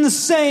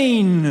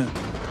insane.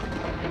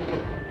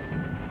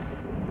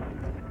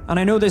 And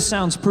I know this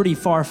sounds pretty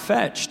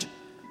far-fetched,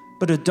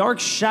 but a dark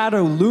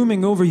shadow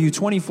looming over you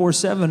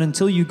 24/7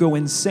 until you go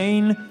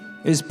insane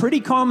is pretty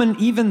common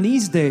even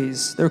these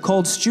days. They're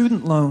called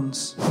student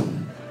loans.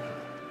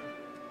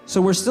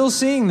 So we're still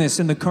seeing this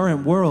in the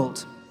current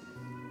world.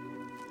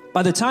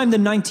 By the time the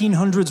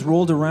 1900s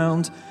rolled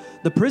around,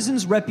 the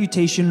prison's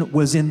reputation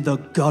was in the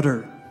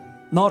gutter.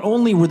 Not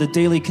only were the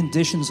daily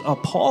conditions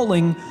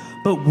appalling,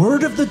 but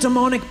word of the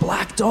demonic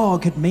black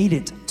dog had made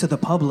it to the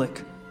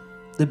public.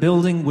 The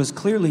building was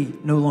clearly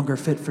no longer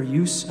fit for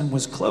use and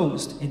was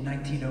closed in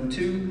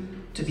 1902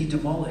 to be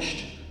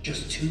demolished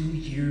just 2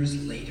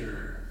 years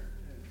later.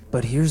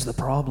 But here's the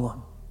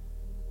problem.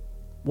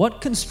 What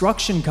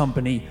construction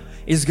company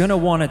is going to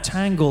want to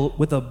tangle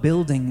with a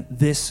building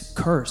this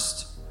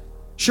cursed?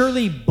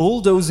 Surely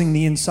bulldozing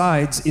the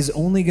insides is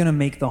only going to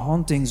make the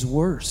hauntings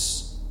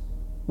worse.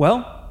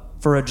 Well,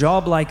 for a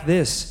job like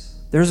this,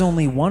 there's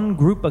only one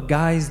group of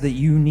guys that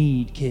you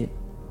need, Kit.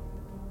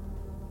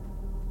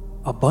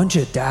 A bunch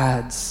of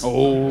dads.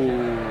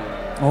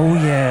 Oh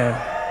yeah.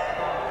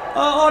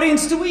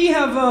 Audience, do we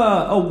have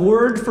a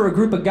word for a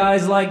group of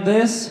guys like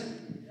this?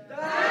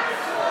 Dad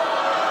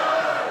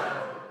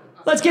Squad!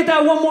 Let's get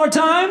that one more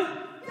time.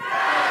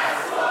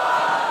 Dad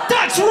Squad!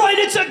 That's right,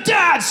 it's a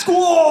Dad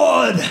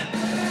Squad!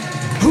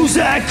 Who's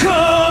that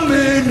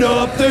coming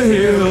up the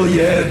hill?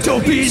 Yeah,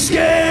 don't be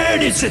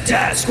scared, it's a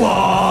Dad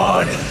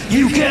Squad.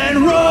 You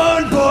can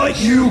run, but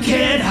you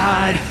can't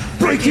hide.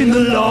 Breaking the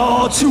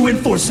law to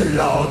enforce the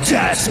law,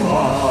 Dad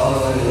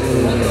Squad.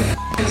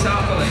 What's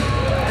happening?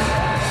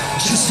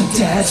 Just some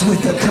dads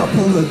with a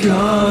couple of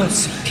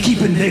guns,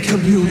 keeping their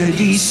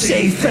community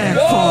safe and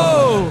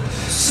fun.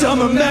 Some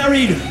are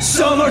married,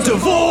 some are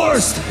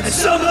divorced, and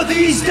some of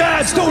these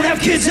dads don't have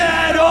kids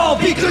at all,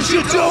 because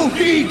you don't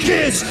need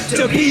kids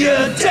to be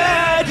a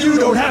dad. You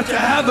don't have to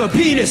have a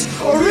penis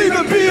or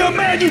even be a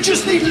man, you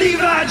just need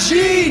Levi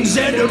jeans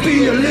and to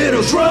be a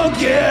little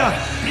drunk,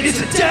 yeah.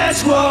 It's a Dad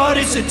Squad,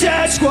 it's a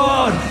Dad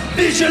Squad.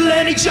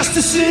 Vigilante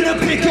justice in a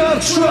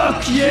pickup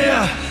truck,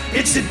 yeah.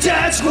 It's a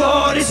Dad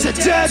Squad, it's a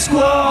Dad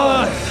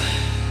Squad.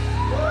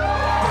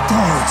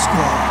 Dad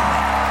Squad.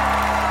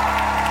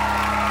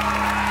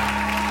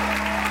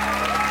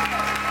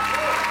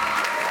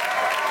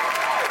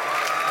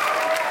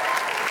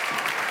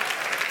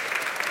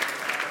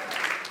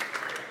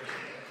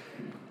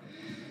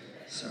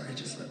 Sorry,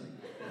 just let me.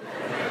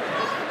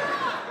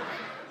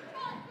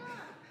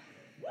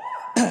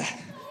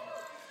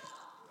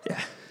 Yeah.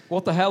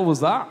 What the hell was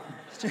that?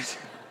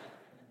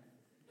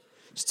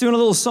 Just doing a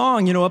little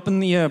song, up in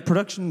the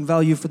production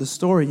value for the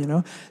story,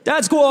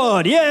 Dad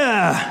Squad,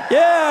 yeah,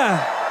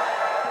 yeah.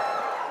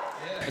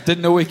 I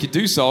didn't know we could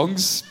do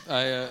songs.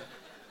 It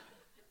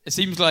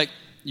seems like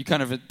you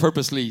kind of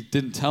purposely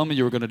didn't tell me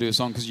you were going to do a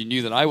song because you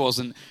knew that I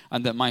wasn't,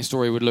 and that my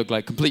story would look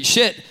like complete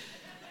shit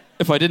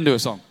if I didn't do a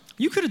song.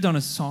 You could have done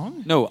a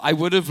song. No, I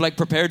would have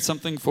prepared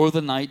something for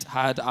the night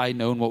had I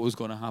known what was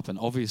going to happen,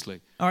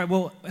 obviously. All right,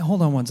 well,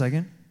 hold on one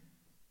second.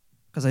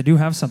 Because I do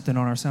have something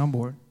on our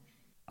soundboard.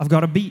 I've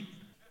got a beat.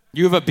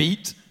 You have a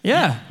beat?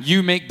 Yeah.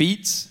 You make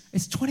beats?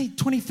 It's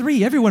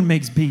 2023. Everyone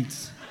makes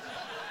beats.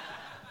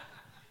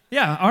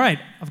 Yeah, all right.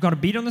 I've got a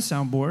beat on the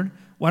soundboard.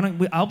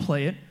 I'll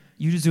play it.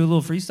 You just do a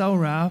little freestyle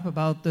rap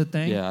about the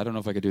thing. Yeah, I don't know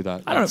if I could do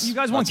that. I don't know. You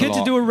guys want Kit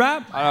to do a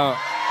rap?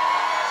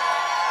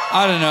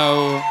 I don't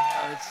know.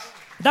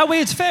 That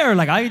way it's fair.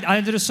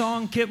 I did a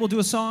song. Kit will do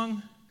a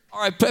song.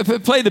 All right,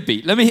 play the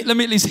beat. Let me at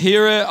least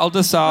hear it. I'll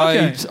decide.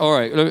 Okay. All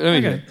right, let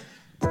me hear it.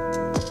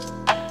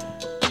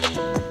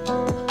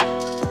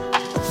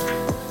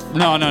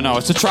 No.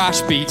 It's a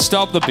trash beat.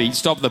 Stop the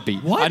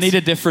beat. What? I need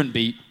a different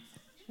beat.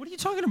 What are you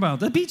talking about?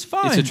 That beat's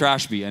fine. It's a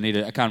trash beat.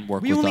 I can't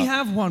work We with only that.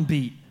 have one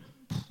beat.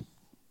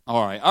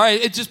 All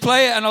right. Just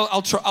play it, and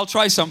I'll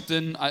try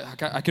something.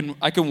 I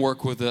can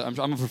work with it.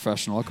 I'm a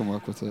professional. I can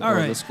work with it. All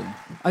right. Let's go.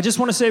 I just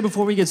want to say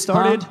before we get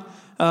started,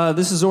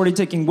 this is already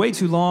taking way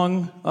too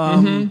long.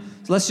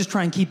 So let's just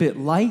try and keep it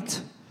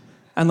light,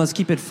 and let's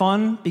keep it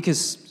fun,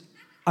 because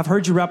I've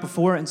heard you rap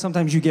before, and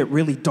sometimes you get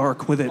really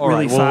dark with it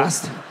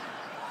fast.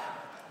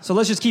 So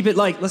let's just keep it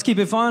light. Let's keep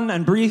it fun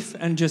and brief,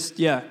 and just,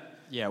 yeah.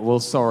 Yeah, well,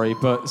 sorry,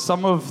 but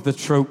some of the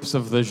tropes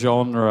of the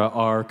genre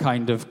are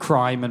kind of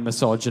crime and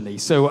misogyny,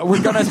 so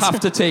we're going to have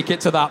to take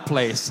it to that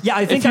place. Yeah,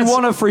 I think if you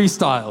want a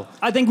freestyle.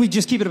 I think we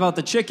just keep it about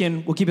the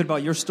chicken. We'll keep it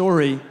about your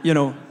story,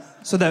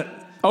 so that...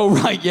 Oh,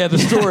 right, yeah, the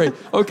story.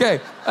 Okay.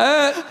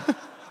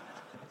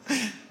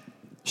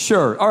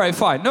 Sure, all right,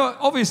 fine. No,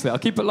 obviously, I'll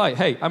keep it light.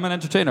 Hey, I'm an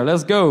entertainer.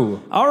 Let's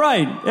go. All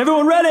right,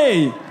 everyone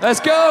ready?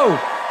 Let's go.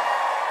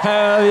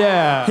 Hell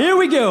yeah. Here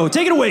we go.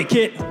 Take it away,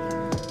 Kit.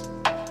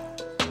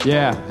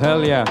 Yeah,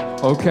 hell yeah.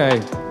 Okay.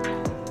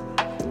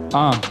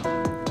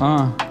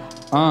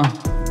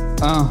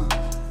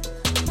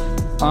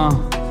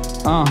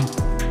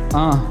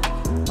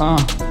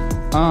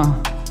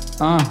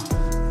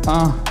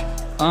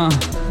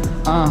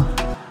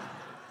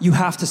 You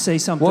have to say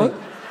something. What?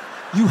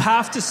 You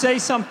have to say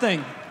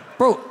something.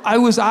 Bro, I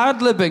was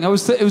ad-libbing. It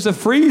was a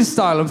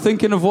freestyle. I'm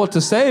thinking of what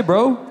to say,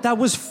 bro. That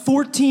was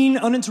 14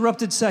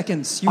 uninterrupted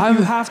seconds. You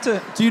have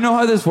to... Do you know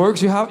how this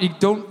works? You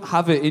don't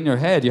have it in your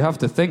head. You have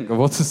to think of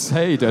what to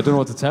say. I don't know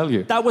what to tell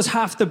you. That was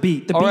half the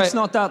beat. The All beat's right.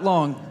 not that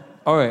long.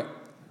 All right.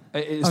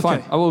 It's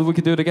Okay. fine. Well, we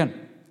could do it again.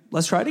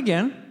 Let's try it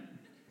again.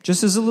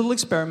 Just as a little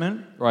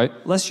experiment. Right.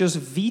 Let's just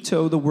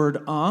veto the word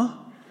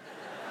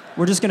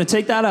We're just going to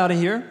take that out of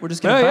here. We're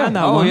just going to ban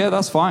that Oh, one. yeah,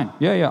 that's fine.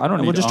 Yeah, I don't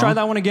And need we'll just try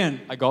that one again.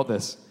 I got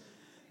this.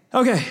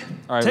 Okay.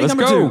 All right, take let's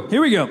number go. 2.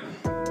 Here we go.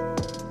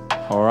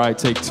 All right,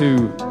 take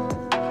 2.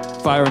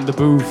 Fire in the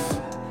booth.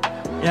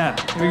 Yeah,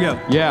 here we go.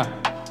 Yeah.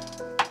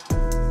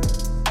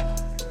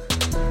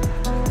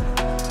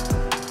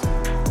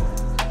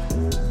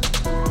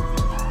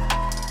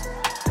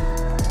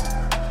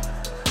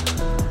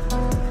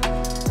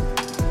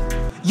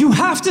 You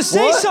have to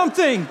say What?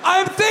 something.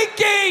 I'm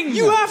thinking!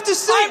 You have to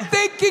say... I'm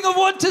thinking of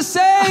what to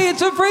say.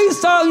 It's a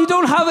freestyle. You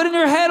don't have it in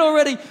your head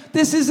already.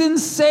 This is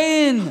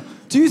insane.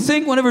 Do you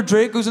think whenever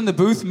Drake goes in the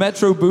booth,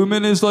 Metro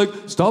Boomin is like,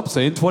 stop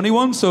saying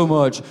 21 so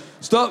much.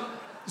 Stop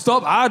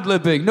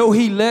ad-libbing. No,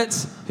 he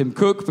lets him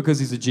cook because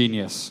he's a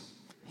genius.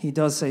 He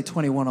does say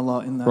 21 a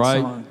lot in that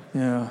Right. song.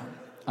 Yeah.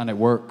 And it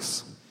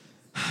works.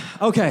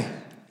 Okay.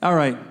 All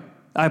right.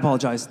 I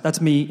apologize. That's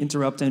me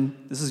interrupting.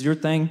 This is your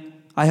thing.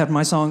 I have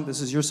my song.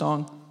 This is your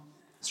song.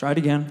 Let's try it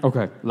again.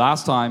 Okay,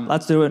 last time.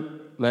 Let's do it.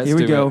 Let's Here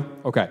we do go. it.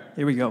 Okay.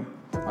 Here we go.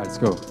 All right, let's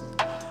go.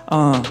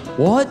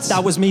 What?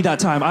 That was me that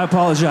time. I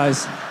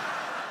apologize.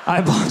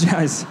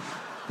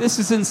 This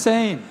is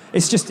insane.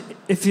 It's just,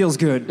 it feels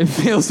good. It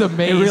feels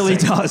amazing. It really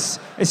does.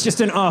 It's just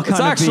an kind It's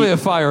of actually beat. a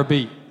fire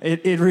beat.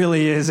 It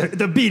really is.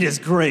 The beat is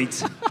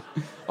great.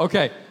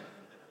 Okay.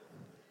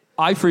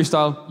 I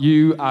freestyle,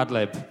 you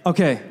ad-lib.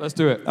 Okay. Let's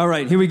do it. All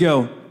right, here we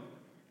go.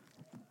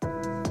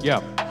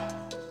 Yeah.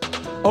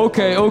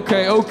 Okay.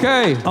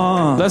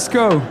 Let's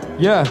go.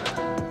 Yeah.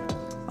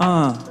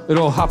 It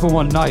all happened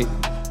one night.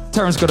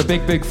 Terrence got a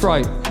big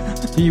fright.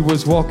 He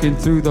was walking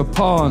through the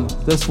pond.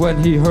 That's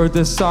when he heard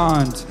the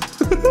sound.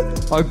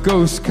 A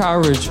ghost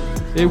carriage.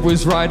 It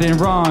was riding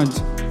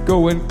round.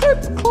 Going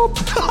clip clop.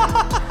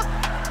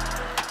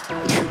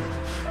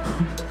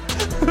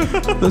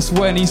 That's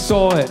when he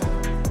saw it.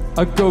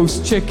 A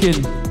ghost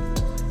chicken.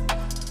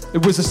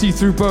 It was a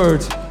see-through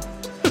bird.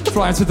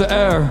 Flying through the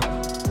air.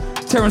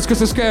 Terrence got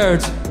so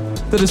scared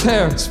that his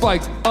hair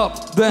spiked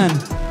up then.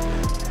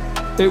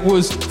 It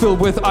was filled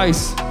with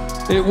ice.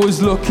 It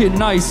was looking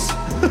nice.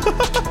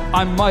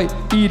 I might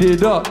eat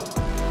it up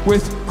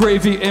with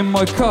gravy in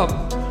my cup.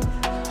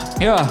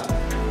 Yeah.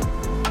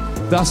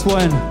 That's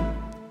when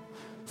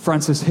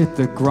Francis hit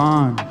the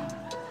ground.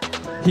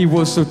 He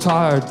was so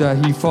tired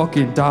that he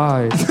fucking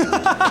died.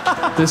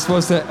 This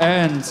was the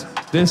end.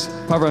 This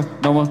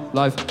paranormal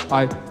life.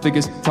 I think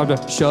it's time to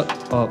shut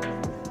up.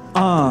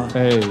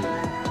 Hey.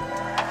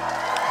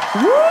 Woo!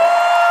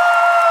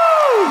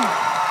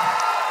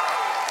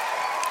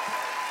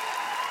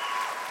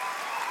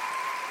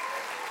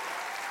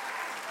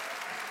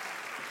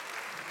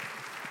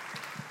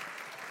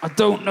 I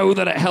don't know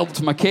that it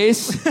helped my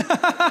case.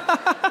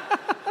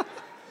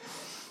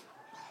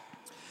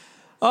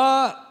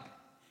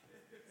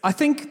 I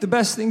think the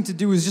best thing to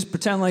do is just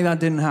pretend like that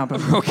didn't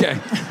happen. Okay.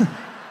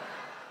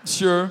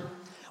 Sure.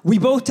 We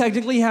both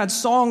technically had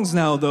songs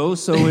now, though,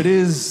 so it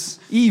is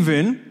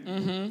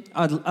even,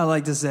 I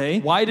like to say.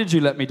 Why did you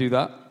let me do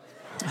that?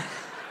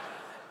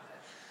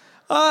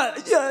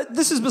 Yeah,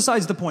 this is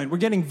besides the point. We're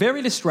getting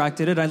very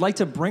distracted, and I'd like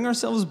to bring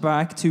ourselves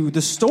back to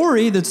the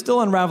story that's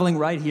still unraveling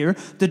right here,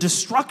 the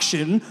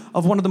destruction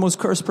of one of the most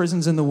cursed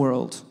prisons in the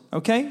world.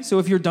 Okay? So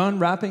if you're done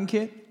rapping,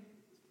 Kit?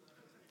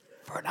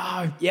 For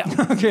now. Yeah.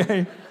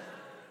 Okay.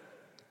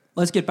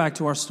 Let's get back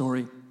to our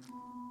story.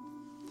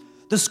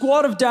 The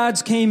squad of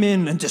dads came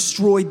in and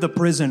destroyed the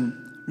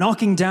prison,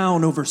 knocking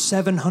down over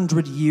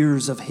 700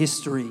 years of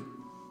history.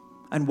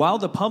 And while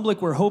the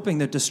public were hoping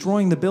that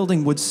destroying the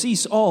building would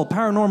cease all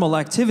paranormal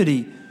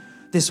activity,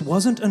 this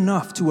wasn't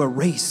enough to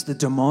erase the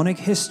demonic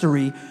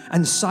history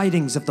and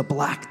sightings of the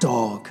Black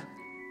Dog.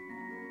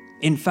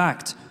 In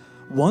fact,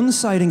 one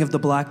sighting of the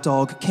Black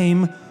Dog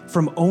came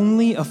from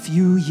only a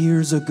few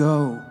years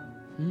ago.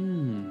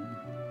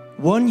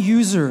 One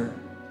user,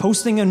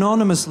 posting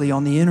anonymously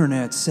on the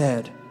internet,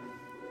 said,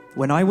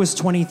 "When I was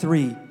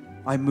 23,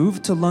 I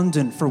moved to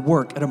London for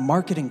work at a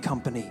marketing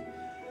company,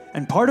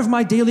 and part of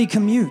my daily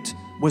commute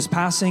was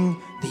passing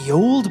the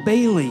Old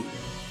Bailey,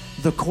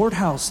 the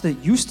courthouse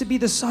that used to be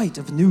the site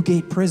of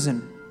Newgate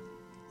Prison.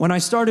 When I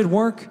started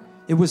work,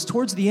 it was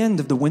towards the end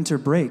of the winter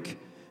break,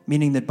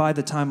 meaning that by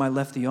the time I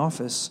left the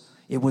office,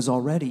 it was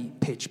already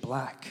pitch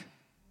black.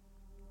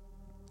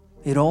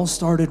 It all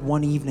started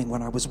one evening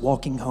when I was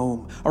walking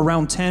home,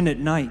 around 10 at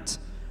night.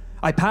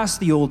 I passed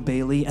the Old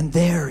Bailey, and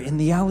there, in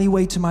the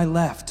alleyway to my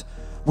left,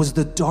 was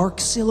the dark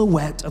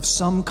silhouette of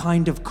some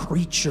kind of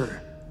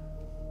creature.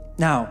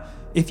 Now,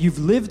 if you've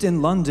lived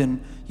in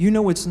London, you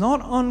know it's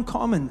not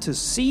uncommon to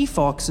see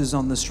foxes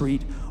on the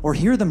street or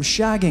hear them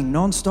shagging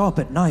nonstop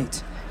at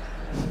night.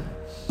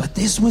 But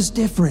this was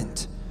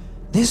different.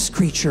 This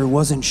creature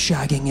wasn't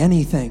shagging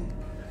anything.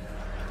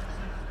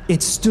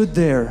 It stood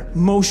there,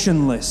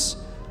 motionless.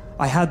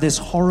 I had this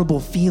horrible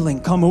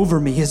feeling come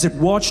over me as it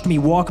watched me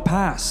walk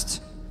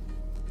past.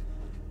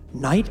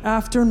 Night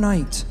after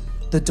night,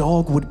 the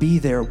dog would be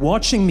there,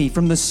 watching me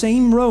from the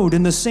same road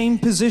in the same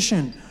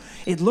position.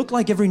 It looked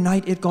like every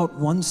night it got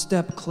one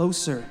step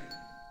closer.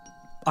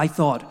 I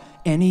thought,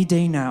 any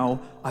day now,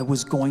 I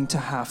was going to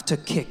have to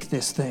kick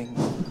this thing.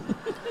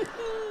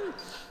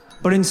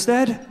 But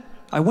instead,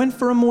 I went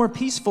for a more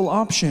peaceful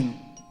option.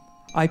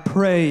 I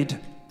prayed.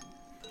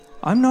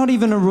 I'm not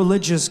even a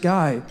religious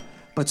guy,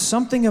 but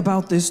something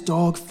about this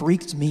dog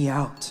freaked me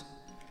out.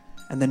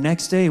 And the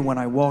next day when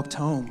I walked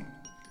home,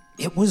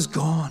 it was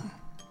gone.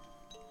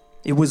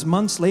 It was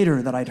months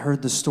later that I'd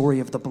heard the story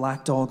of the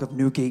Black Dog of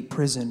Newgate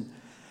Prison,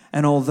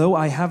 and although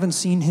I haven't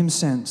seen him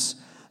since,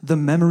 the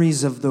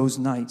memories of those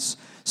nights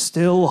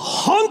still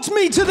haunt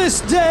me to this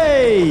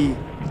day!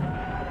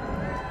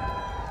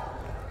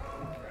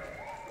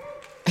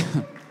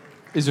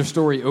 Is your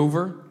story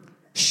over?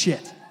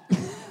 Shit.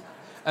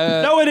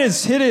 No, it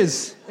is. It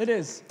is. It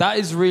is. That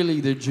is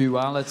really the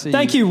duality.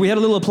 Thank you. We had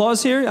a little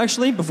applause here,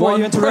 actually, before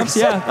you interrupt.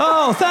 Yeah.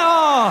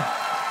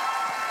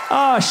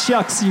 Oh,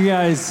 shucks, you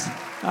guys.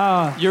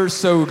 You're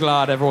so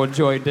glad everyone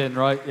joined in,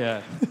 right?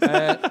 Yeah.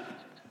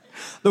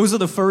 Those are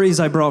the furries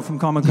I brought from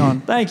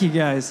Comic-Con. Thank you,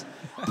 guys.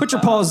 Put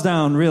your paws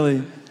down,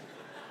 really.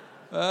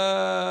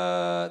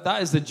 That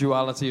is the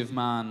duality of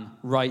man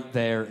right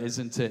there,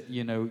 isn't it?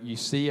 You know, you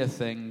see a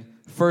thing,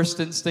 first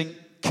instinct,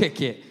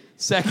 kick it.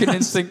 Second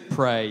instinct,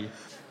 pray.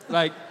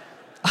 Like,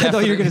 I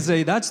thought you were going to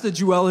say, that's the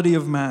duality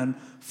of man.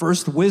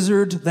 First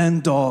wizard, then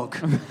dog.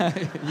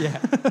 Yeah.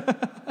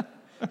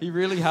 He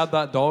really had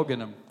that dog in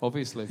him,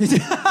 obviously.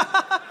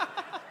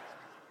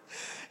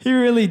 He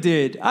really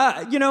did.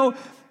 You know,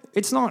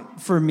 it's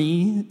not for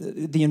me,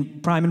 the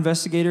prime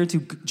investigator, to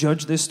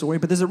judge this story,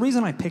 but there's a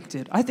reason I picked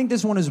it. I think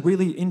this one is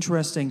really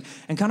interesting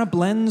and kind of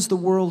blends the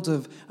world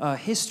of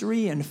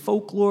history and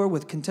folklore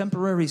with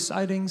contemporary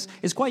sightings.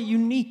 It's quite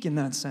unique in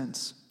that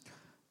sense.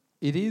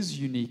 It is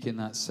unique in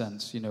that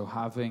sense, you know,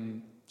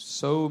 having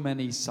so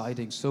many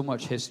sightings, so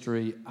much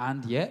history,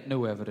 and yet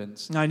no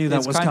evidence. I knew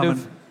that was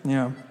coming.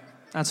 Yeah,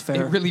 that's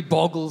fair. It really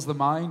boggles the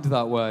mind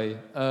that way.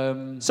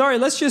 Sorry,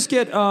 let's just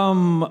get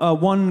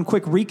one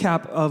quick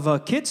recap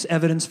of Kit's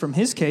evidence from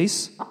his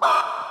case.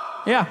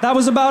 Yeah, that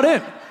was about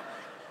it.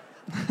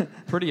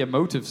 Pretty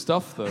emotive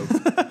stuff, though.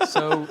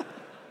 So,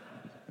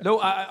 no,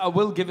 I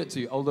will give it to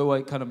you, although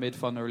I kind of made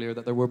fun earlier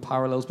that there were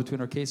parallels between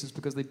our cases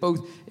because they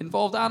both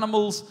involved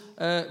animals.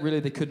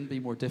 Really, they couldn't be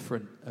more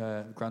different.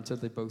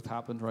 Granted, they both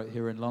happened right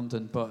here in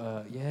London,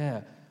 but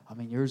yeah, I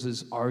mean, yours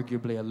is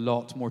arguably a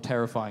lot more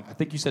terrifying. I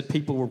think you said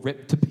people were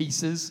ripped to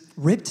pieces.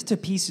 Ripped to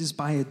pieces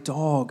by a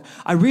dog.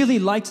 I really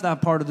liked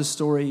that part of the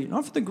story,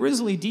 not for the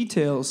grisly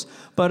details,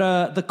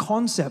 but the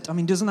concept. I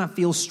mean, doesn't that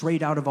feel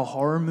straight out of a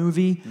horror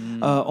movie?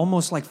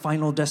 Almost like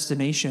Final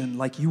Destination,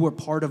 like you were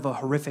part of a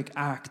horrific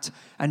act,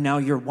 and now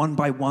you're one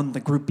by one, the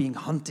group being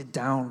hunted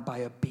down by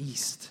a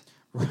beast.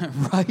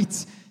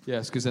 Right?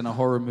 Yes, because in a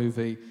horror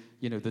movie,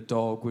 you know, the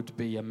dog would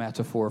be a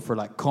metaphor for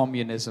like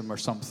communism or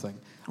something.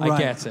 Right. I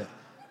get it.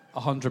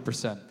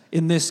 100%.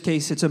 In this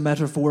case, it's a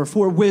metaphor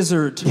for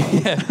wizard.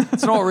 Yeah,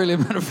 it's not really a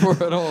metaphor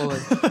at all.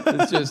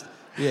 It's just,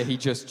 yeah, he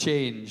just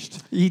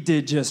changed. He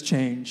did just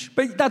change.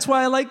 But that's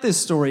why I like this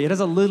story. It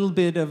has a little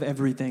bit of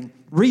everything.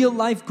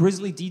 Real-life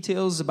grisly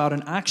details about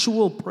an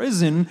actual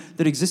prison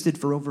that existed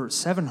for over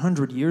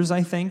 700 years,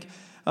 I think.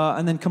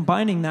 And then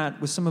combining that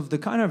with some of the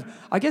kind of,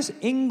 I guess,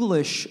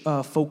 English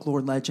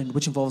folklore legend,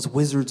 which involves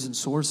wizards and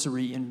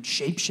sorcery and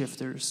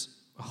shapeshifters.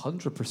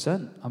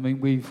 100%. I mean,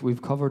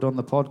 we've covered on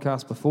the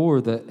podcast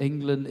before that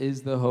England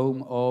is the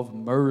home of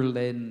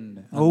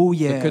Merlin. Oh,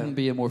 yeah. There couldn't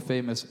be a more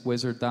famous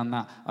wizard than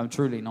that. I'm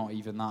truly not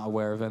even that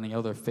aware of any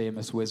other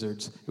famous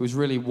wizards. It was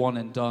really one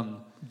and done.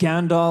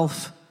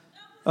 Gandalf,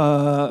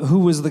 who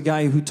was the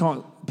guy who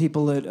taught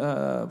people at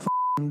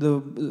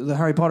the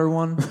Harry Potter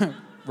one?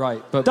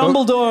 Right. But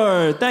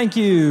Dumbledore, thank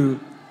you.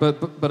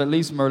 But at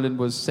least Merlin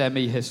was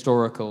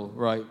semi-historical,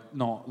 right?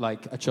 Not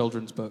like a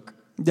children's book.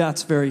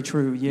 That's very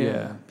true,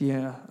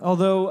 yeah.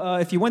 Although,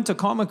 if you went to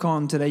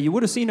Comic-Con today, you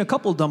would have seen a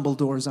couple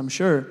Dumbledores, I'm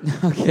sure,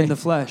 in the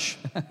flesh.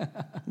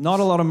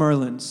 Not a lot of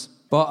Merlins.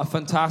 But a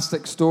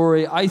fantastic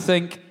story. I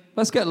think,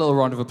 let's get a little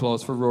round of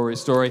applause for Rory's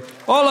story.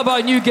 All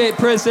about Newgate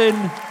Prison.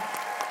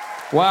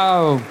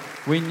 Wow,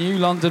 we knew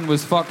London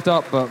was fucked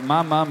up, but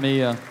mamma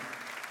mia.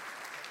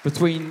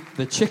 Between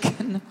the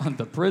chicken and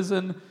the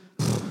prison,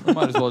 we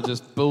might as well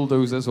just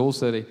bulldoze this whole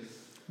city.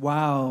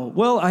 Wow.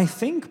 Well, I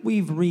think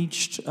we've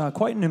reached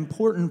quite an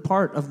important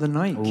part of the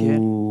night, kid.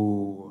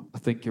 Ooh, I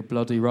think you're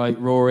bloody right,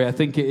 Rory. I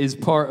think it is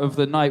part of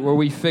the night where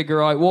we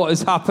figure out what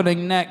is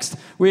happening next.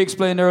 We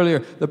explained earlier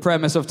the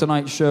premise of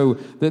tonight's show,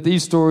 that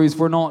these stories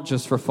were not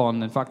just for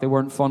fun. In fact, they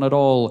weren't fun at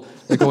all.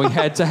 They're going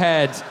head to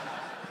head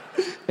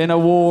in a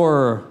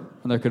war.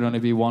 And there could only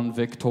be one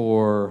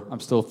victor. I'm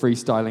still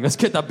freestyling. Let's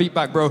get that beat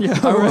back, bro. Yeah,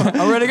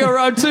 I'm ready to go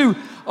round 2.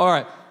 All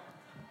right.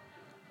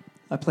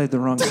 I played the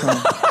wrong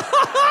song.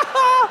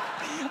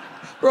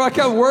 Bro, I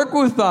can't work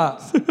with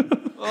that.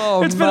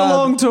 Oh, It's been a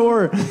long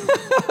tour.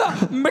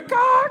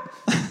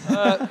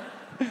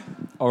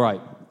 All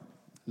right.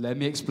 Let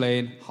me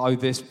explain how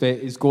this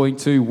bit is going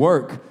to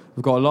work.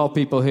 We've got a lot of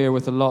people here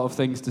with a lot of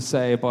things to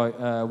say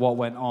about what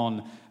went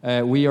on.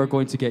 We are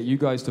going to get you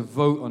guys to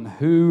vote on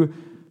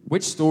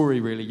which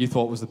story really you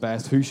thought was the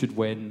best, who should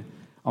win. And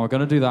we're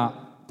going to do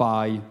that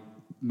by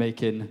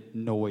making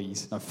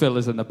noise. Now, Phil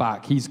is in the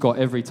back. He's got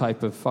every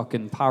type of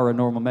fucking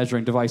paranormal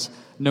measuring device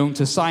known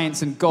to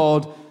science and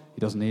God. He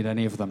doesn't need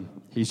any of them.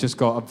 He's just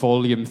got a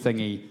volume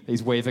thingy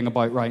he's waving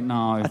about right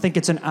now. I think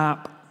it's an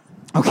app.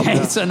 Okay,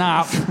 it's an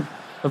app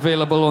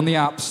available on the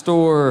App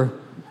Store.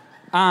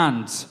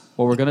 And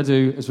what we're going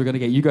to do is we're going to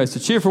get you guys to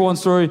cheer for one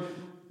story,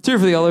 cheer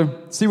for the other,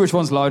 see which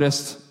one's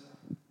loudest.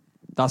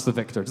 That's the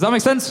victor. Does that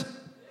make sense?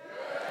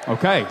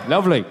 Okay,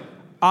 lovely.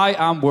 I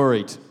am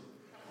worried.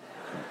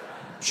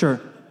 Sure.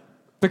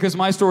 Because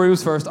my story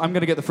was first, I'm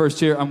going to get the first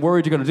cheer. I'm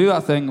worried you're going to do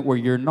that thing where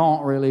you're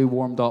not really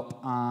warmed up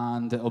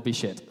and it'll be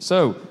shit.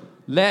 So,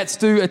 let's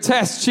do a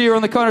test cheer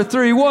on the count of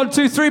 3. 1,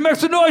 2, 3, make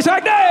some noise,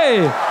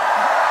 Hackney!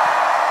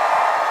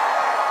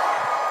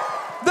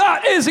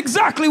 That is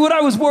exactly what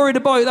I was worried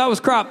about. That was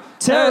crap.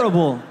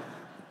 Terrible.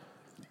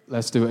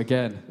 Let's do it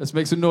again. Let's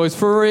make some noise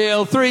for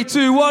real. 3,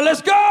 2, 1,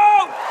 let's go!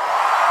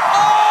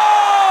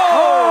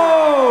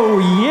 Oh,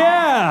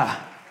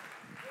 yeah!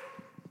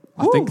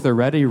 I think they're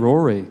ready,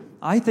 Rory.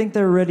 I think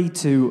they're ready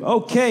too.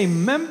 Okay,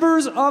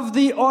 members of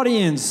the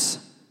audience,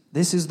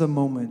 this is the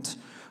moment.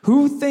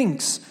 Who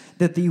thinks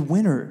that the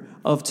winner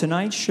of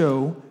tonight's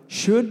show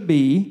should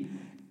be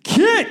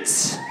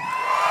Kit?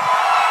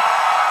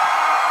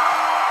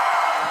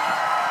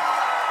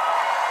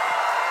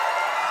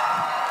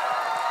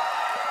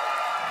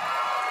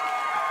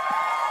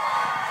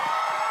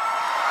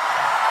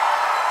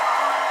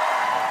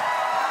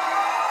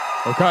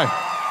 Okay.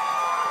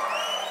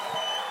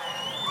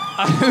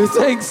 Who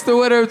thinks the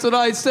winner of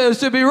tonight's show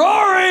should be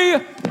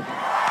Rory?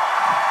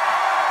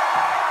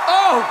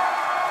 Oh!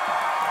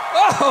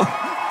 Oh!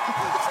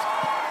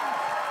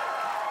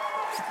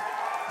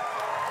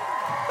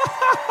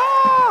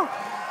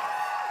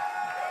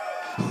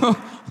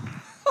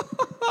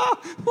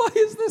 Why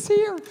is this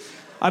here?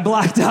 I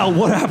blacked out.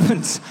 What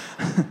happened?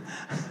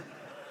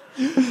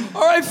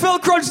 All right, Phil,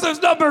 crunch those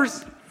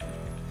numbers.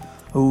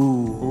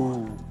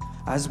 Ooh.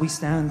 As we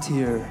stand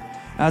here,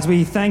 as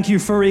we thank you,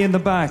 Furry in the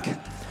back,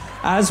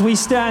 as we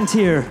stand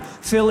here,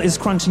 Phil is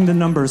crunching the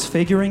numbers,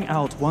 figuring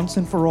out once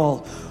and for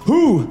all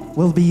who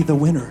will be the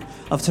winner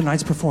of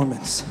tonight's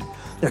performance.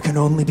 There can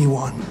only be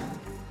one.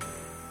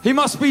 He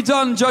must be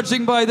done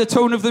judging by the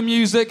tone of the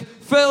music.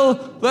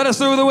 Phil, let us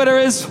know who the winner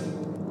is.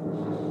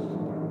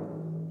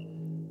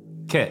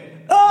 Kit.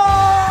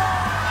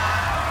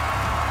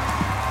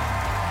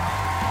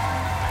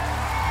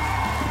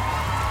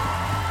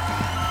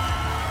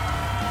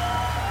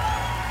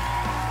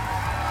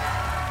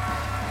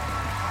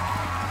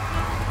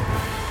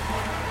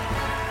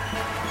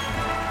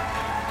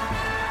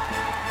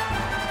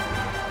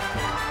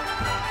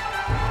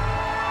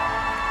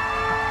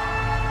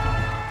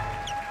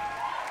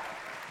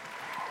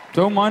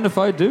 Don't mind if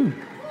I do.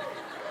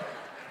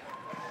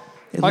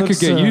 I could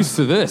get used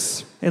to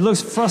this. It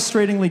looks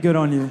frustratingly good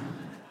on you.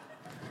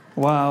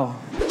 Wow.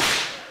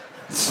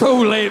 So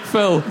late,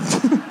 Phil.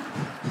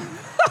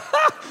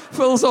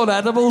 Phil's on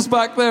edibles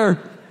back there.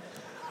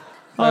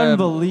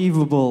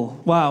 Unbelievable.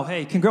 Wow.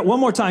 Hey, one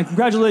more time.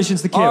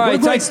 Congratulations to Kit. All right,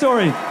 what a great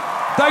story.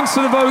 Thanks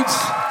for the votes.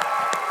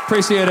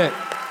 Appreciate it.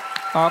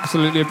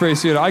 Absolutely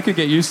appreciate it. I could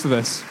get used to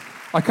this.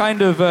 I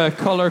kind of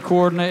color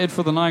coordinated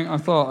for the night. I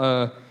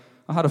thought,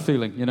 I had a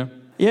feeling, you know?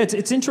 Yeah,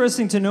 it's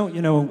interesting to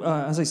note,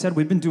 as I said,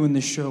 we've been doing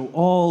this show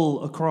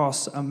all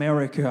across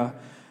America.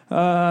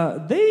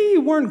 They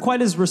weren't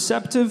quite as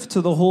receptive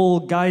to the whole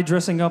guy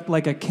dressing up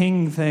like a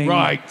king thing.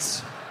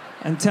 Right.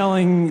 And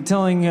telling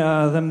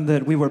them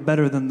that we were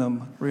better than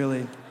them,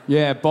 really.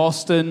 Yeah,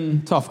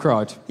 Boston, tough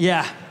crowd.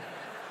 Yeah.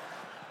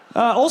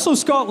 Also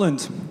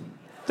Scotland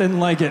didn't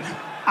like it.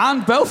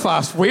 And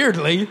Belfast,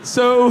 weirdly.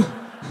 So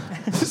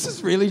this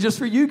is really just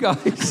for you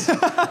guys.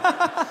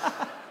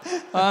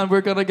 And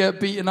we're going to get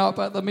beaten up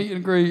at the meet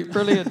and greet.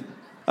 Brilliant.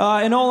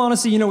 In all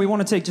honesty, we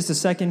want to take just a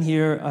second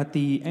here at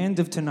the end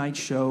of tonight's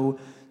show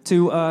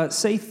to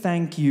say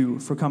thank you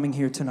for coming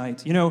here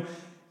tonight.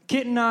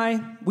 Kit and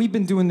I, we've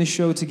been doing this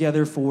show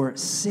together for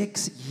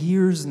 6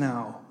 years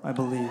now, I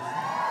believe.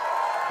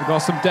 We've got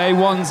some day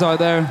ones out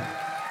there.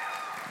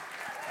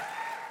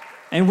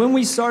 And when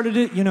we started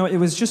it, it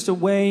was just a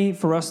way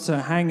for us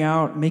to hang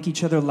out, make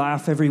each other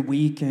laugh every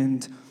week,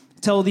 and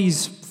tell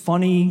these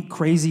funny,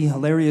 crazy,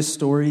 hilarious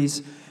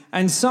stories.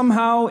 And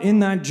somehow in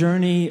that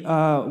journey,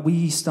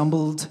 we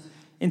stumbled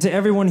into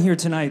everyone here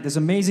tonight. This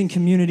amazing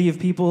community of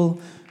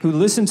people who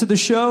listen to the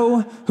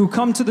show, who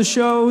come to the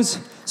shows.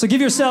 So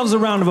give yourselves a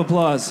round of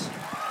applause.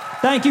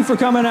 Thank you for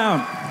coming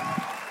out.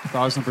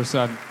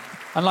 1,000%.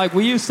 And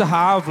we used to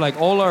have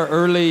all our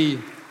early...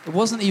 It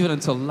wasn't even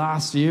until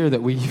last year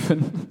that we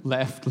even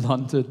left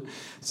London.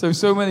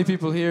 So many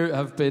people here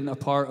have been a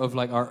part of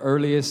our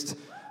earliest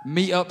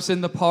meetups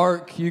in the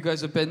park. You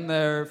guys have been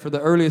there for the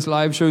earliest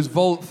live shows,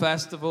 Vault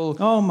Festival.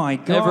 Oh my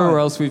God. Everywhere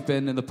else we've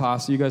been in the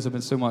past. You guys have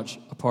been so much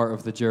a part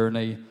of the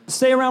journey.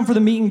 Stay around for the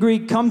meet and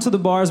greet. Come to the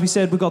bar. As we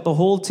said, we got the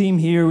whole team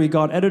here. We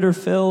got editor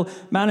Phil,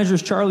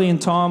 managers Charlie and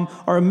Tom.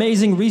 Our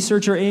amazing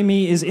researcher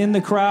Amy is in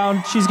the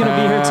crowd. She's going to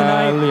be here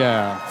tonight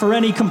yeah. for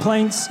any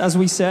complaints, as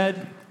we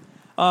said.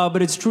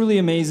 But it's truly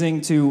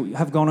amazing to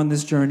have gone on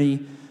this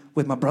journey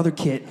with my brother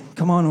Kit.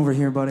 Come on over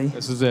here, buddy.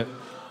 This is it.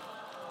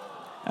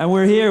 And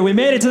we're here. We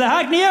made it to the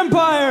Hackney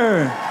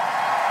Empire.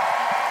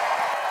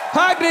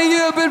 Hackney, you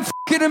have been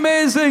f***ing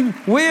amazing.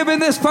 We have been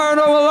this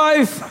paranormal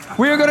life.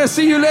 We are going to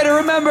see you later.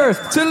 Remember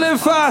to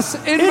live fast,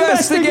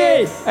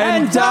 investigate,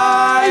 and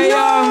die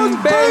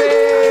young, baby.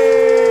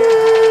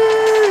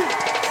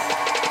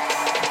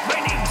 My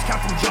name's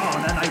Captain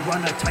John, and I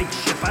run a tight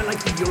ship. I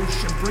like the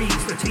ocean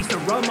breeze, the taste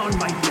of rum on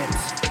my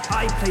lips.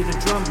 I play the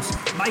drums,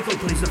 Michael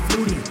plays the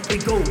flutie. We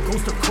go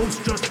coast to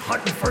coast just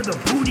hunting for the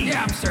booty.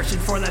 Yeah, I'm searching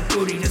for that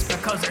booty just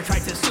because they're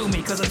trying to sue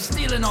me. Cause I'm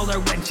stealing all their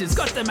wenches,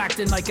 got them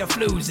acting like a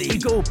floozy. We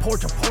go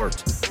port to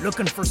port,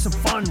 looking for some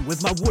fun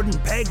with my wooden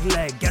peg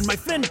leg and my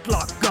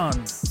flintlock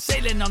gun.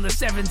 Sailing on the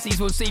seven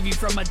seas will save you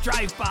from a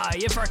drive-by.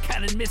 If our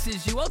cannon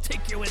misses you, I'll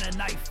take you in a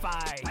knife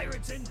fight.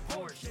 Pirates in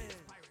Porsche.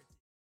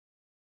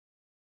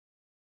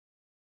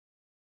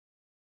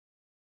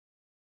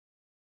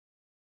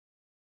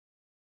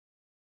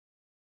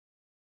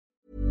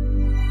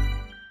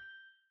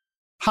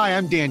 Hi,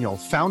 I'm Daniel,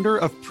 founder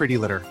of Pretty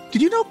Litter.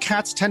 Did you know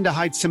cats tend to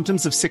hide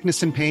symptoms of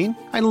sickness and pain?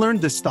 I learned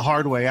this the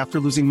hard way after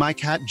losing my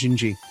cat,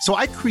 Gingy. So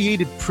I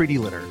created Pretty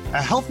Litter,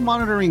 a health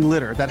monitoring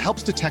litter that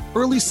helps detect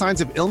early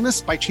signs of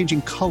illness by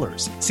changing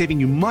colors, saving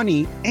you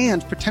money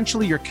and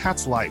potentially your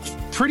cat's life.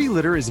 Pretty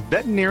Litter is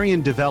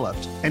veterinarian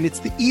developed, and it's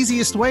the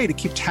easiest way to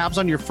keep tabs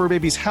on your fur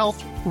baby's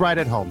health right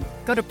at home.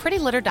 Go to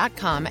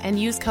prettylitter.com and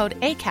use code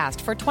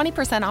ACAST for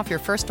 20% off your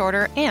first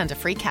order and a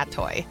free cat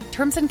toy.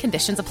 Terms and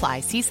conditions apply.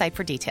 See site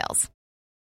for details.